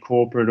of body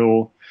corporate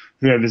or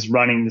whoever's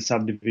running the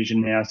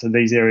subdivision now. So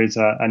these areas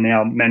are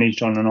now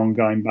managed on an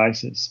ongoing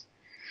basis.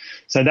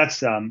 So that's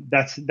how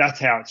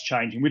it's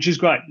changing, which is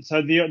great.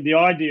 So the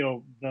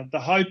ideal, the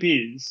hope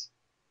is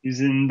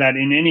in that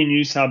in any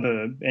new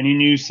suburb, any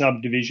new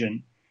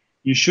subdivision,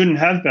 you shouldn't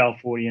have BAL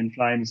 40 and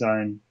flame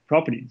zone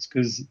properties,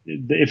 because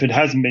if it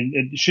hasn't been,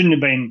 it shouldn't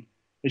have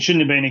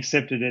been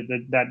accepted at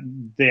that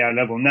DA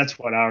level, and that's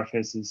what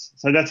RFS is.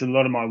 So that's a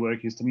lot of my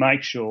work, is to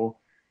make sure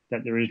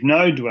that there is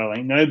no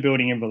dwelling, no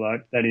building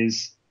envelope that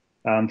is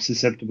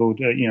susceptible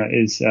to,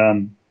 is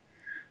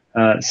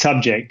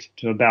subject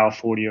to a BAL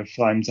 40 or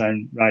flame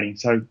zone rating.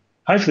 So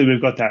hopefully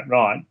we've got that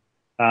right.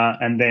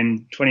 And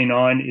then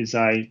 29 is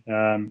a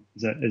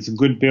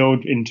good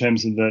build in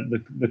terms of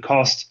the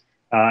cost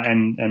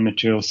and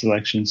material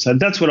selection. So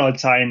that's what I'd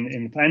say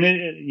in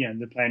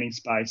the planning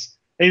space,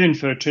 even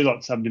for a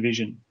 2-lot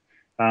subdivision.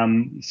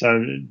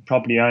 So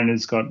property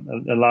owners got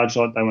a large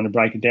lot, they want to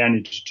break it down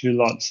into 2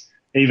 lots.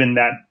 Even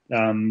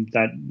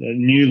that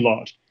new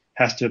lot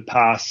has to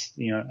pass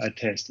a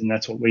test, and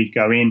that's what we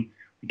go in.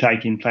 We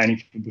take in planning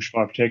for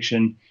bushfire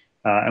protection,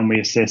 and we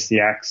assess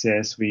the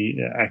access.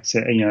 We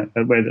access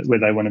where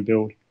they want to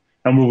build,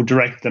 and we'll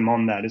direct them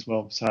on that as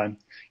well. So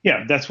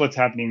yeah, that's what's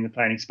happening in the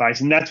planning space,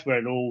 and that's where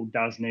it all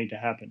does need to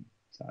happen.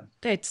 So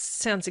it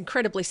sounds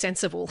incredibly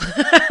sensible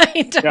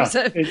in terms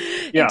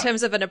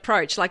of an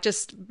approach. Like,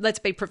 just let's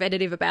be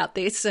preventative about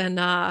this and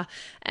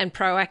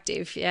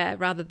proactive,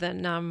 rather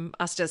than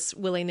us just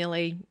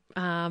willy-nilly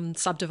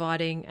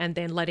subdividing and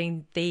then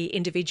letting the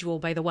individual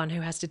be the one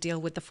who has to deal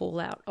with the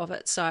fallout of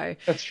it. So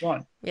that's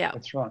right. Yeah,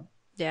 that's right.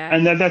 Yeah,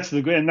 and that's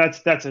a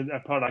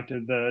product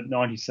of the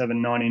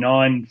 97,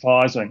 99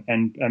 fires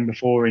and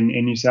before in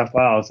New South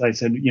Wales. They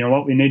said, you know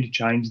what, we need to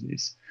change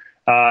this.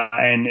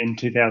 And in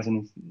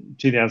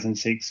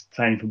 2006,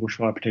 planning for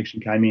bushfire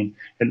protection came in.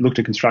 It looked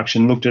at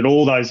construction, looked at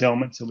all those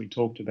elements that we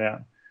talked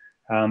about.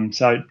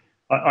 So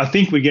I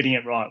think we're getting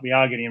it right. We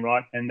are getting it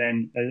right. And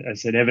then, as I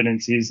said,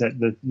 evidence is that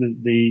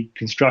the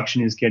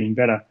construction is getting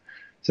better.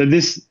 So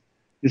this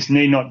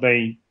need not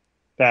be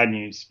bad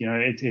news.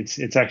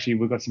 It's actually,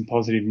 we've got some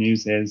positive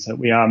news there. So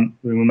we're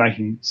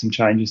making some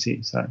changes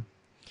here. So.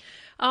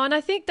 Oh, and I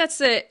think that's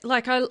it.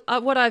 Like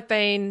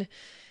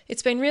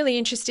it's been really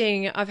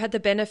interesting. I've had the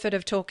benefit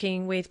of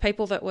talking with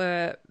people that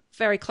were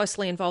very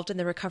closely involved in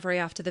the recovery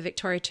after the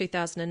Victoria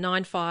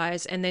 2009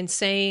 fires, and then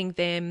seeing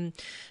them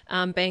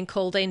being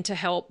called in to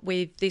help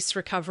with this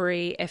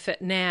recovery effort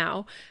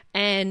now,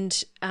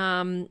 and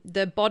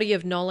the body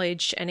of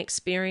knowledge and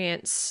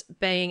experience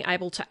being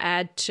able to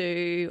add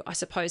to, I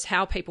suppose,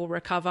 how people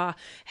recover,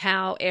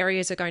 how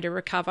areas are going to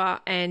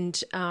recover,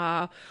 and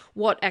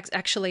what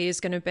actually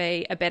is going to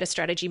be a better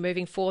strategy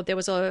moving forward. There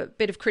was a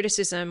bit of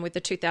criticism with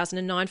the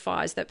 2009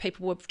 fires that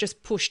people were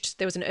just pushed.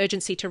 There was an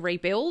urgency to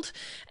rebuild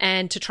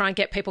and to try and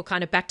get people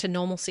kind of back to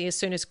normalcy as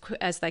soon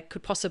as they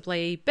could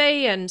possibly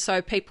be. And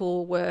so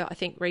people were, I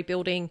think,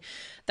 rebuilding.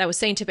 They were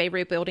seen to be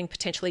rebuilding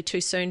potentially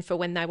too soon for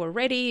when they were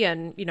ready.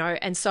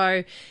 And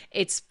so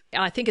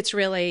I think it's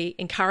really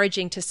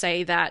encouraging to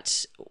see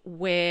that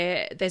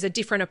where there's a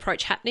different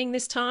approach happening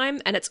this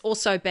time, and it's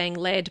also being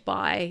led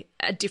by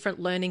a different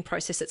learning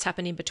process that's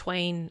happening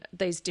between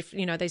these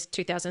these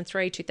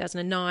 2003,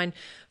 2009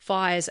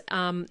 fires,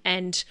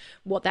 and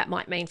what that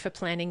might mean for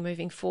planning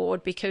moving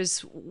forward,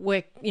 because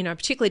we're,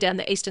 particularly down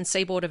the eastern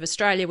seaboard of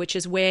Australia, which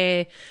is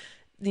where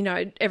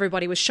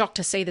everybody was shocked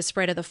to see the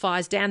spread of the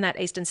fires down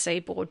that eastern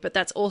seaboard, but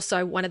that's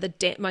also one of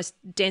the most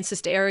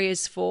densest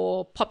areas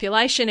for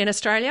population in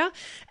Australia,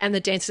 and the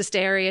densest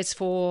areas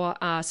for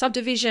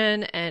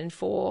subdivision and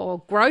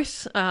for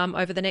growth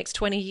over the next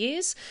 20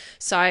 years.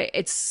 So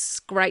it's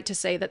great to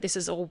see that this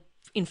is all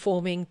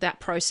informing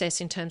that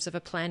process in terms of a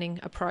planning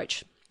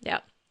approach.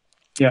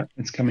 Yeah,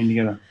 it's coming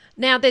together.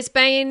 Now, there's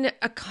been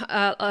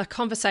a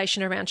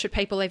conversation around, should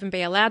people even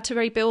be allowed to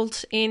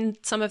rebuild in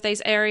some of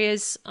these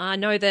areas? I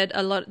know that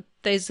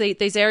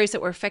these areas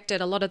that were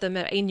affected, a lot of them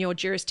are in your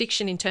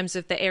jurisdiction in terms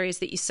of the areas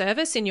that you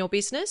service in your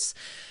business.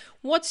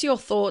 What's your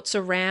thoughts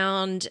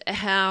around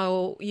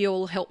how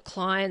you'll help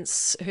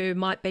clients who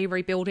might be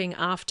rebuilding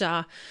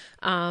after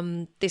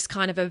this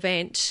kind of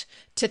event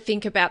to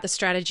think about the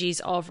strategies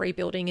of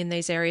rebuilding in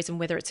these areas, and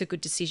whether it's a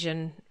good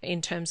decision in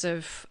terms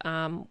of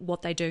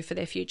what they do for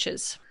their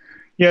futures?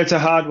 Yeah, it's a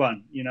hard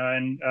one,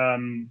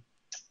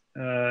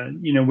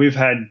 we've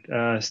had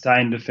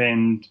stay and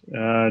defend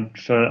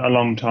for a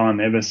long time,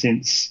 ever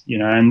since,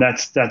 and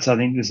that's I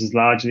think this is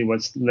largely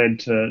what's led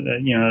to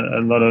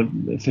a lot of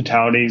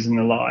fatalities and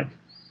the like.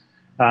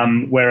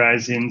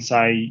 Whereas in,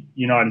 say,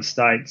 United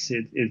States,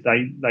 they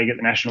get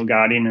the National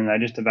Guard in and they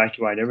just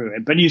evacuate everywhere.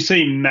 But you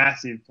see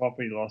massive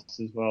property loss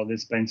as well.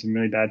 There's been some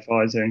really bad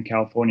fires there in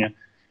California,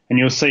 and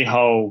you'll see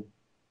whole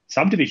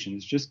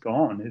subdivisions just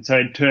gone. So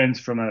it turns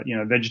from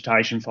a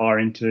vegetation fire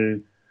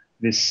into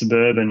this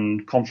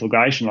suburban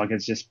conflagration, like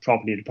it's just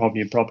property to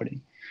property to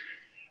property.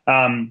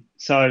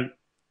 So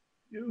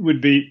it would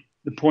be,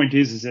 the point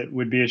is it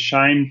would be a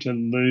shame to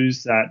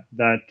lose that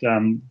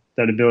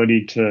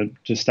ability to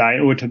stay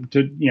or to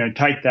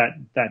take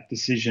that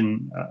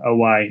decision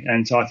away.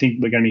 And so I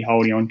think we're going to be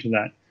holding on to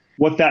that.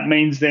 What that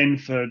means then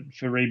for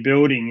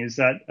rebuilding is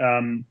that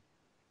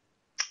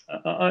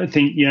I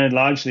think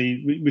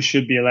largely we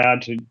should be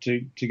allowed to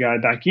go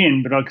back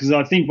in, but because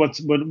I think what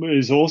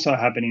is also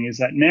happening is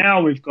that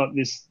now we've got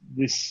this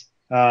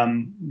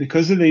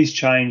because of these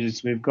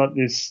changes, we've got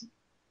this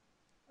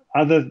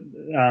other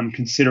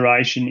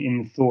consideration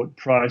in the thought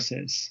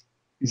process,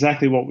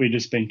 exactly what we've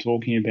just been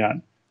talking about.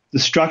 The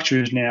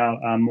structure is now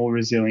more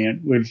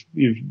resilient. We've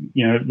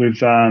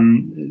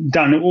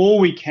done all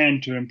we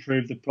can to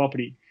improve the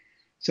property.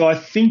 So I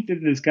think that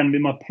there's going to be,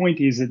 my point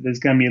is that there's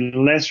going to be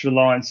less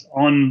reliance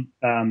on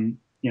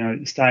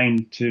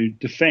staying to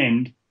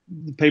defend.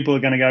 The people are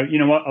going to go, you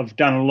know what, I've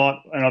done a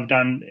lot and I've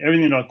done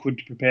everything that I could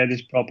to prepare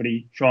this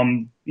property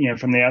from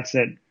the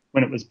outset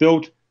when it was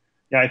built.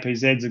 The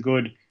APZs are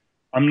good.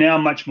 I'm now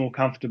much more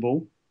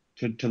comfortable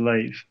to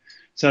leave.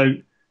 So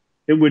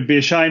it would be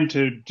a shame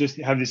to just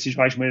have this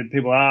situation where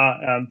people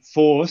are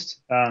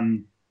forced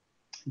to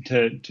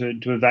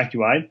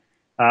evacuate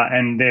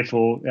and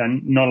therefore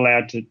not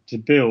allowed to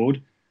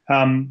build.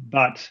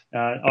 But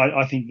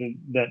I think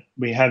that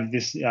we have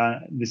this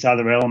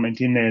other element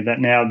in there that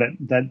now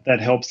that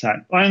helps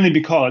that. Only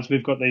because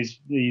we've got these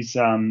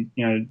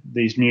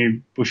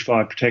new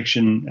bushfire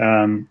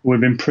protection.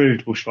 We've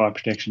improved bushfire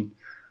protection.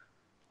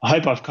 I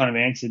hope I've kind of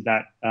answered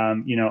that.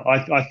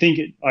 I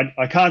think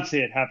I can't see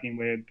it happening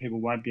where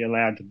people won't be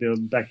allowed to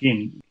build back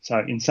in. So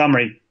in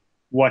summary,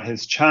 what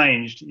has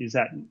changed is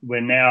that we're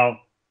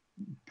now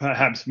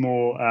perhaps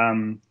more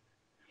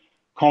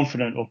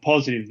confident or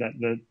positive that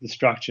the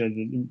structure,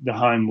 the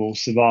home will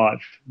survive.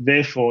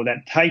 Therefore,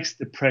 that takes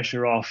the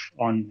pressure off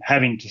on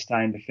having to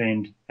stay and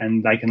defend,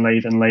 and they can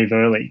leave and leave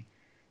early.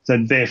 So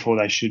therefore,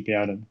 they should be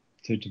able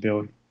to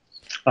build.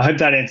 I hope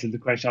that answered the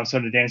question. I've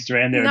sort of danced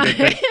around there a bit.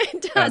 But,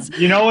 it does.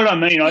 You know what I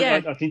mean?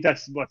 Yeah. I think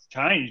that's what's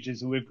changed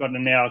is we've got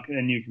now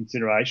a new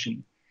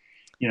consideration.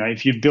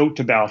 If you've built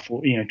to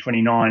Balfour,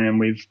 29, and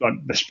we've got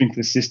the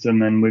sprinkler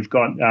system and we've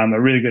got a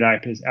really good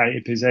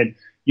APZ,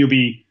 you'll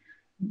be,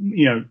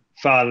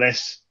 far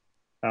less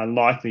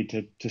likely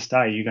to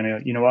stay. You're going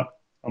to, you know what,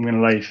 I'm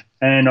going to leave.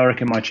 And I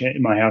reckon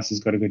my house has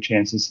got a good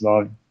chance of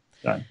surviving.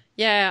 So.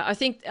 Yeah, I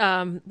think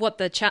what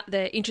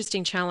the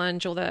interesting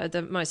challenge or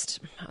the most,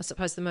 I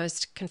suppose, the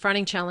most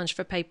confronting challenge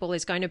for people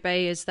is going to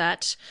be is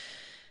that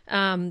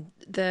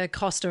the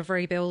cost of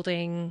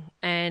rebuilding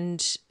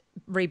and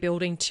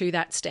rebuilding to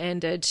that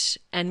standard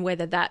and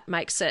whether that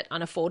makes it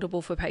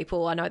unaffordable for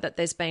people. I know that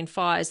there's been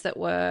fires that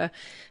were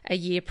a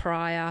year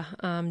prior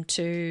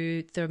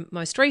to the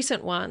most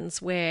recent ones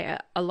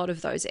where a lot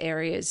of those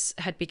areas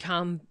had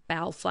become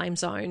bowel flame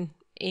zone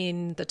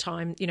in the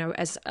time,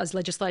 as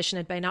legislation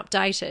had been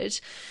updated.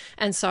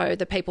 And so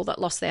the people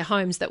that lost their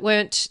homes that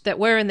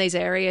were in these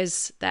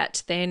areas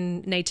that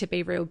then need to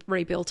be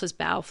rebuilt as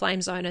bowel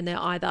flame zone, and they're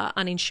either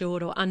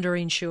uninsured or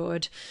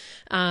underinsured,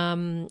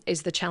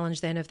 is the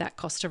challenge then of that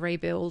cost to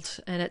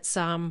rebuild. And it's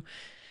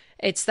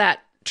that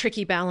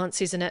tricky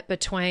balance, isn't it,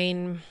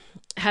 between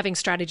having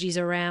strategies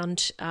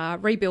around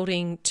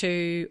rebuilding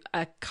to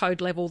a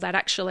code level that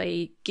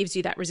actually gives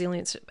you that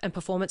resilience and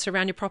performance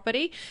around your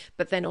property,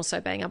 but then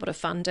also being able to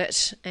fund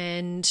it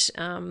and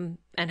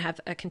have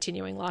a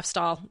continuing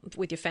lifestyle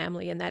with your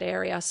family in that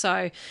area.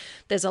 So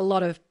there's a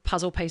lot of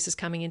puzzle pieces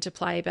coming into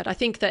play. But I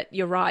think that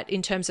you're right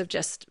in terms of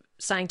just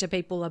saying to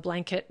people a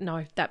blanket,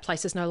 no, that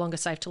place is no longer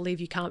safe to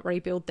live, you can't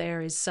rebuild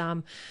there, is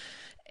not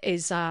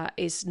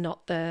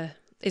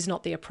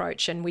the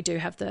approach. And we do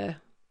have the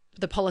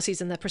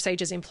policies and the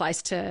procedures in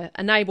place to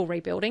enable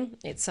rebuilding.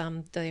 It's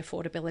the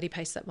affordability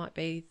piece that might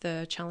be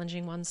the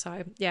challenging one.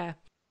 So, yeah.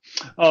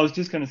 I was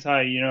just going to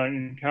say,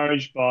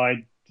 encouraged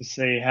to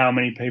see how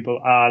many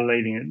people are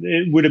leaving.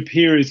 It would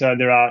appear as though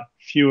there are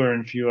fewer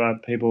and fewer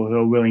people who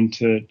are willing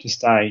to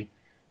stay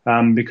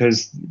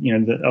because,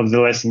 of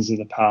the lessons of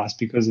the past,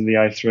 because of the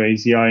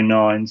O3s, the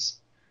O9s,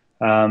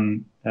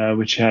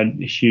 which had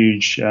a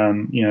huge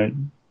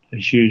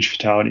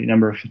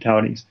number of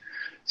fatalities.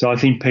 So I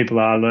think people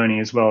are learning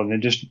as well. They're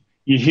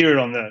you hear it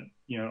on the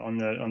on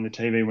the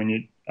TV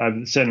when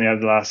certainly over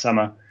the last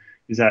summer,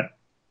 is that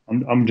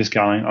I'm just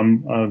going.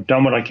 I've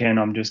done what I can.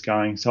 I'm just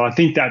going. So I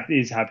think that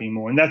is happening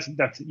more, and that's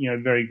a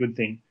very good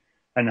thing,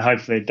 and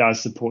hopefully it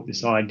does support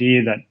this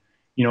idea that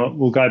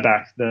we'll go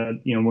back.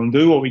 We'll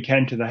do what we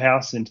can to the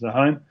house and to the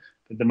home,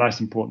 but the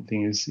most important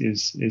thing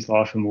is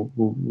life, and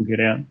we'll get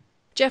out.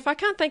 Jeff, I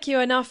can't thank you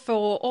enough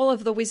for all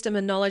of the wisdom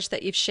and knowledge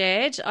that you've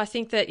shared. I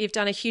think that you've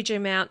done a huge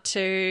amount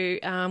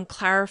to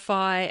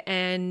clarify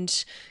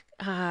and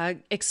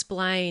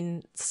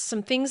explain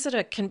some things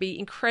that can be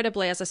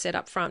incredibly, as I said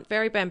up front,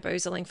 very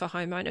bamboozling for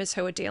homeowners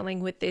who are dealing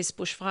with this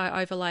bushfire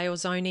overlay or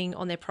zoning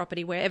on their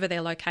property wherever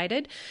they're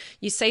located.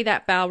 You see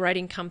that BAL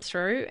rating come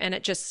through, and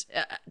it just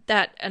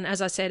and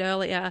as I said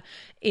earlier,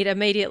 it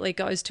immediately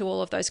goes to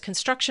all of those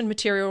construction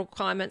material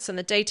requirements and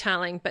the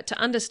detailing. But to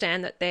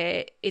understand that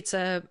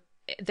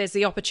there's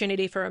the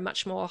opportunity for a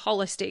much more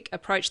holistic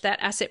approach, that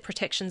asset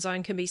protection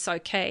zone can be so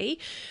key.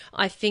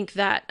 I think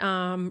that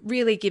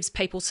really gives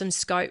people some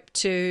scope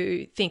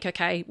to think,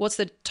 okay, what's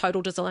the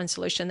total design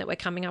solution that we're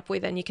coming up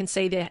with? And you can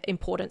see the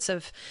importance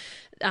of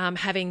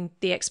having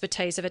the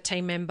expertise of a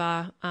team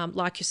member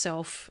like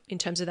yourself in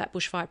terms of that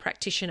bushfire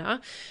practitioner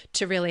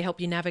to really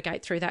help you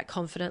navigate through that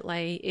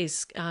confidently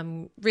is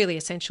really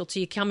essential to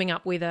you coming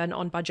up with an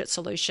on-budget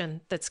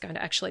solution that's going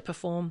to actually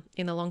perform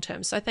in the long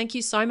term. So thank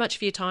you so much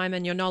for your time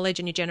and your knowledge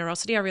and your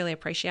generosity. I really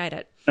appreciate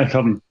it. No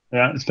problem.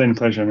 Yeah, it's been a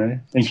pleasure,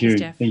 Amelia. Thank you.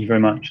 Jeff. Thank you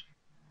very much.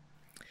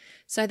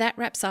 So that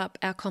wraps up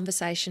our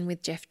conversation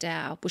with Jeff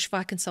Dow,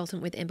 bushfire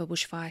consultant with Ember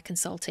Bushfire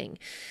Consulting.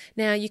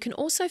 Now, you can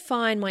also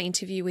find my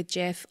interview with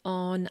Jeff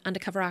on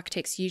Undercover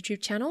Architect's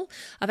YouTube channel.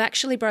 I've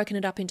actually broken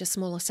it up into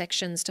smaller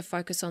sections to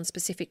focus on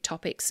specific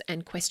topics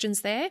and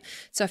questions there.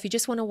 So if you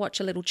just want to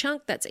watch a little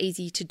chunk, that's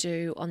easy to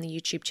do on the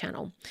YouTube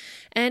channel.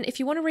 And if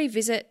you want to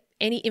revisit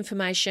any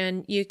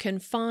information, you can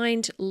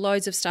find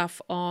loads of stuff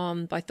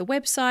on both the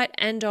website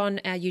and on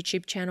our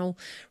YouTube channel.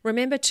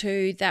 Remember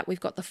too that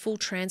we've got the full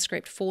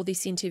transcript for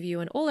this interview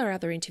and all our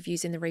other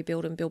interviews in the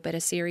Rebuild and Build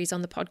Better series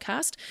on the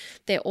podcast.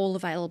 They're all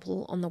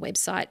available on the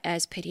website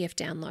as PDF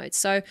downloads.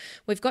 So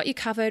we've got you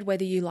covered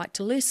whether you like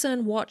to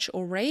listen, watch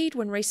or read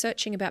when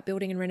researching about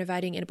building and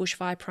renovating in a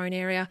bushfire prone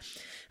area.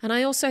 And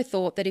I also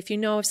thought that if you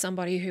know of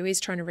somebody who is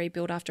trying to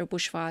rebuild after a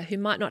bushfire who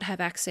might not have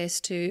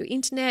access to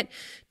internet,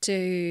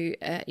 to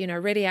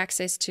ready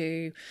access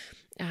to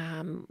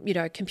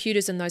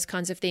computers and those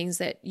kinds of things,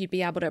 that you'd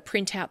be able to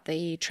print out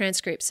the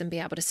transcripts and be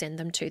able to send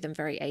them to them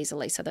very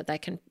easily so that they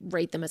can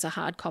read them as a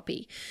hard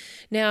copy.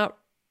 Now,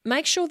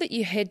 make sure that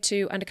you head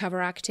to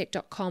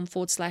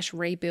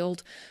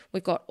undercoverarchitect.com/rebuild.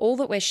 We've got all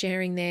that we're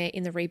sharing there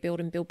in the Rebuild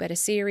and Build Better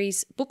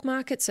series.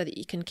 Bookmark it so that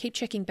you can keep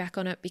checking back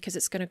on it, because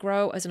it's going to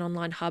grow as an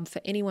online hub for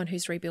anyone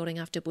who's rebuilding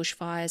after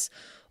bushfires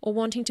or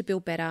wanting to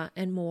build better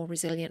and more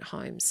resilient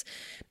homes.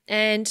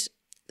 And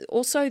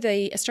also,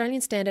 the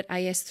Australian Standard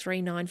AS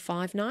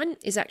 3959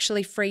 is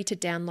actually free to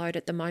download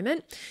at the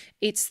moment.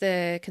 It's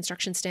the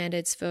construction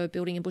standards for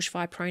building in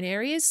bushfire-prone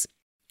areas.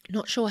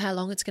 Not sure how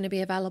long it's going to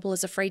be available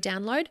as a free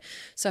download.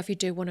 So if you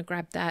do want to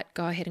grab that,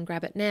 go ahead and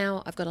grab it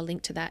now. I've got a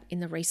link to that in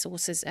the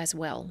resources as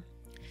well.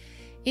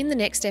 In the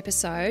next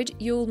episode,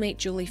 you'll meet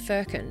Julie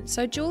Firkin.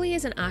 So Julie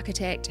is an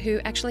architect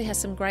who actually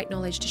has some great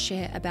knowledge to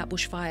share about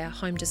bushfire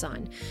home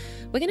design.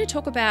 We're going to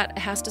talk about a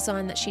house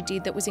design that she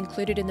did that was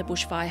included in the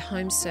Bushfire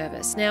Home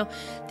Service. Now,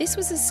 this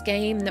was a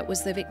scheme that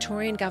was the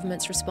Victorian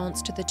government's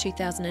response to the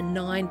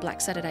 2009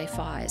 Black Saturday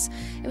fires.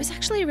 It was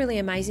actually a really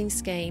amazing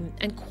scheme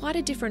and quite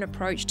a different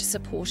approach to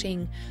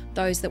supporting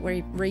those that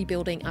were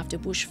rebuilding after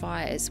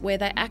bushfires, where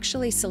they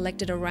actually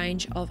selected a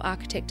range of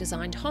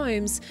architect-designed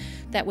homes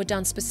that were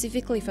done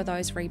specifically for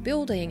those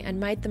rebuilding and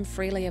made them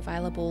freely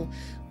available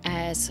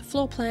as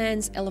floor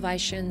plans,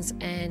 elevations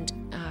and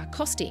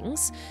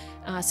costings,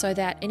 so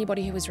that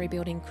anybody who was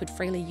rebuilding could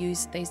freely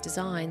use these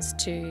designs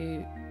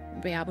to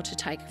be able to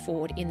take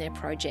forward in their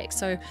project.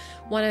 So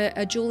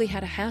Julie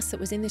had a house that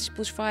was in this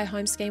bushfire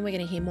home scheme. We're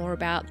going to hear more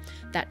about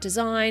that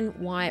design,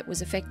 why it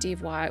was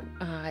effective, why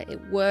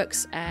it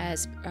works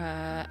as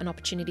an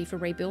opportunity for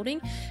rebuilding,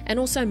 and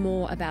also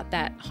more about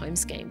that home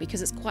scheme,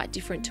 because it's quite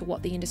different to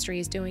what the industry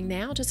is doing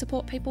now to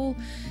support people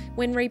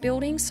when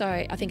rebuilding. So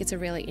I think it's a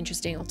really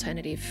interesting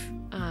alternative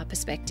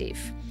perspective.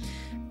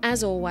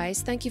 As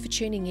always, thank you for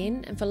tuning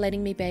in and for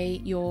letting me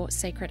be your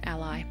secret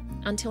ally.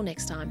 Until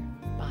next time,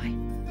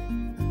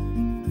 bye.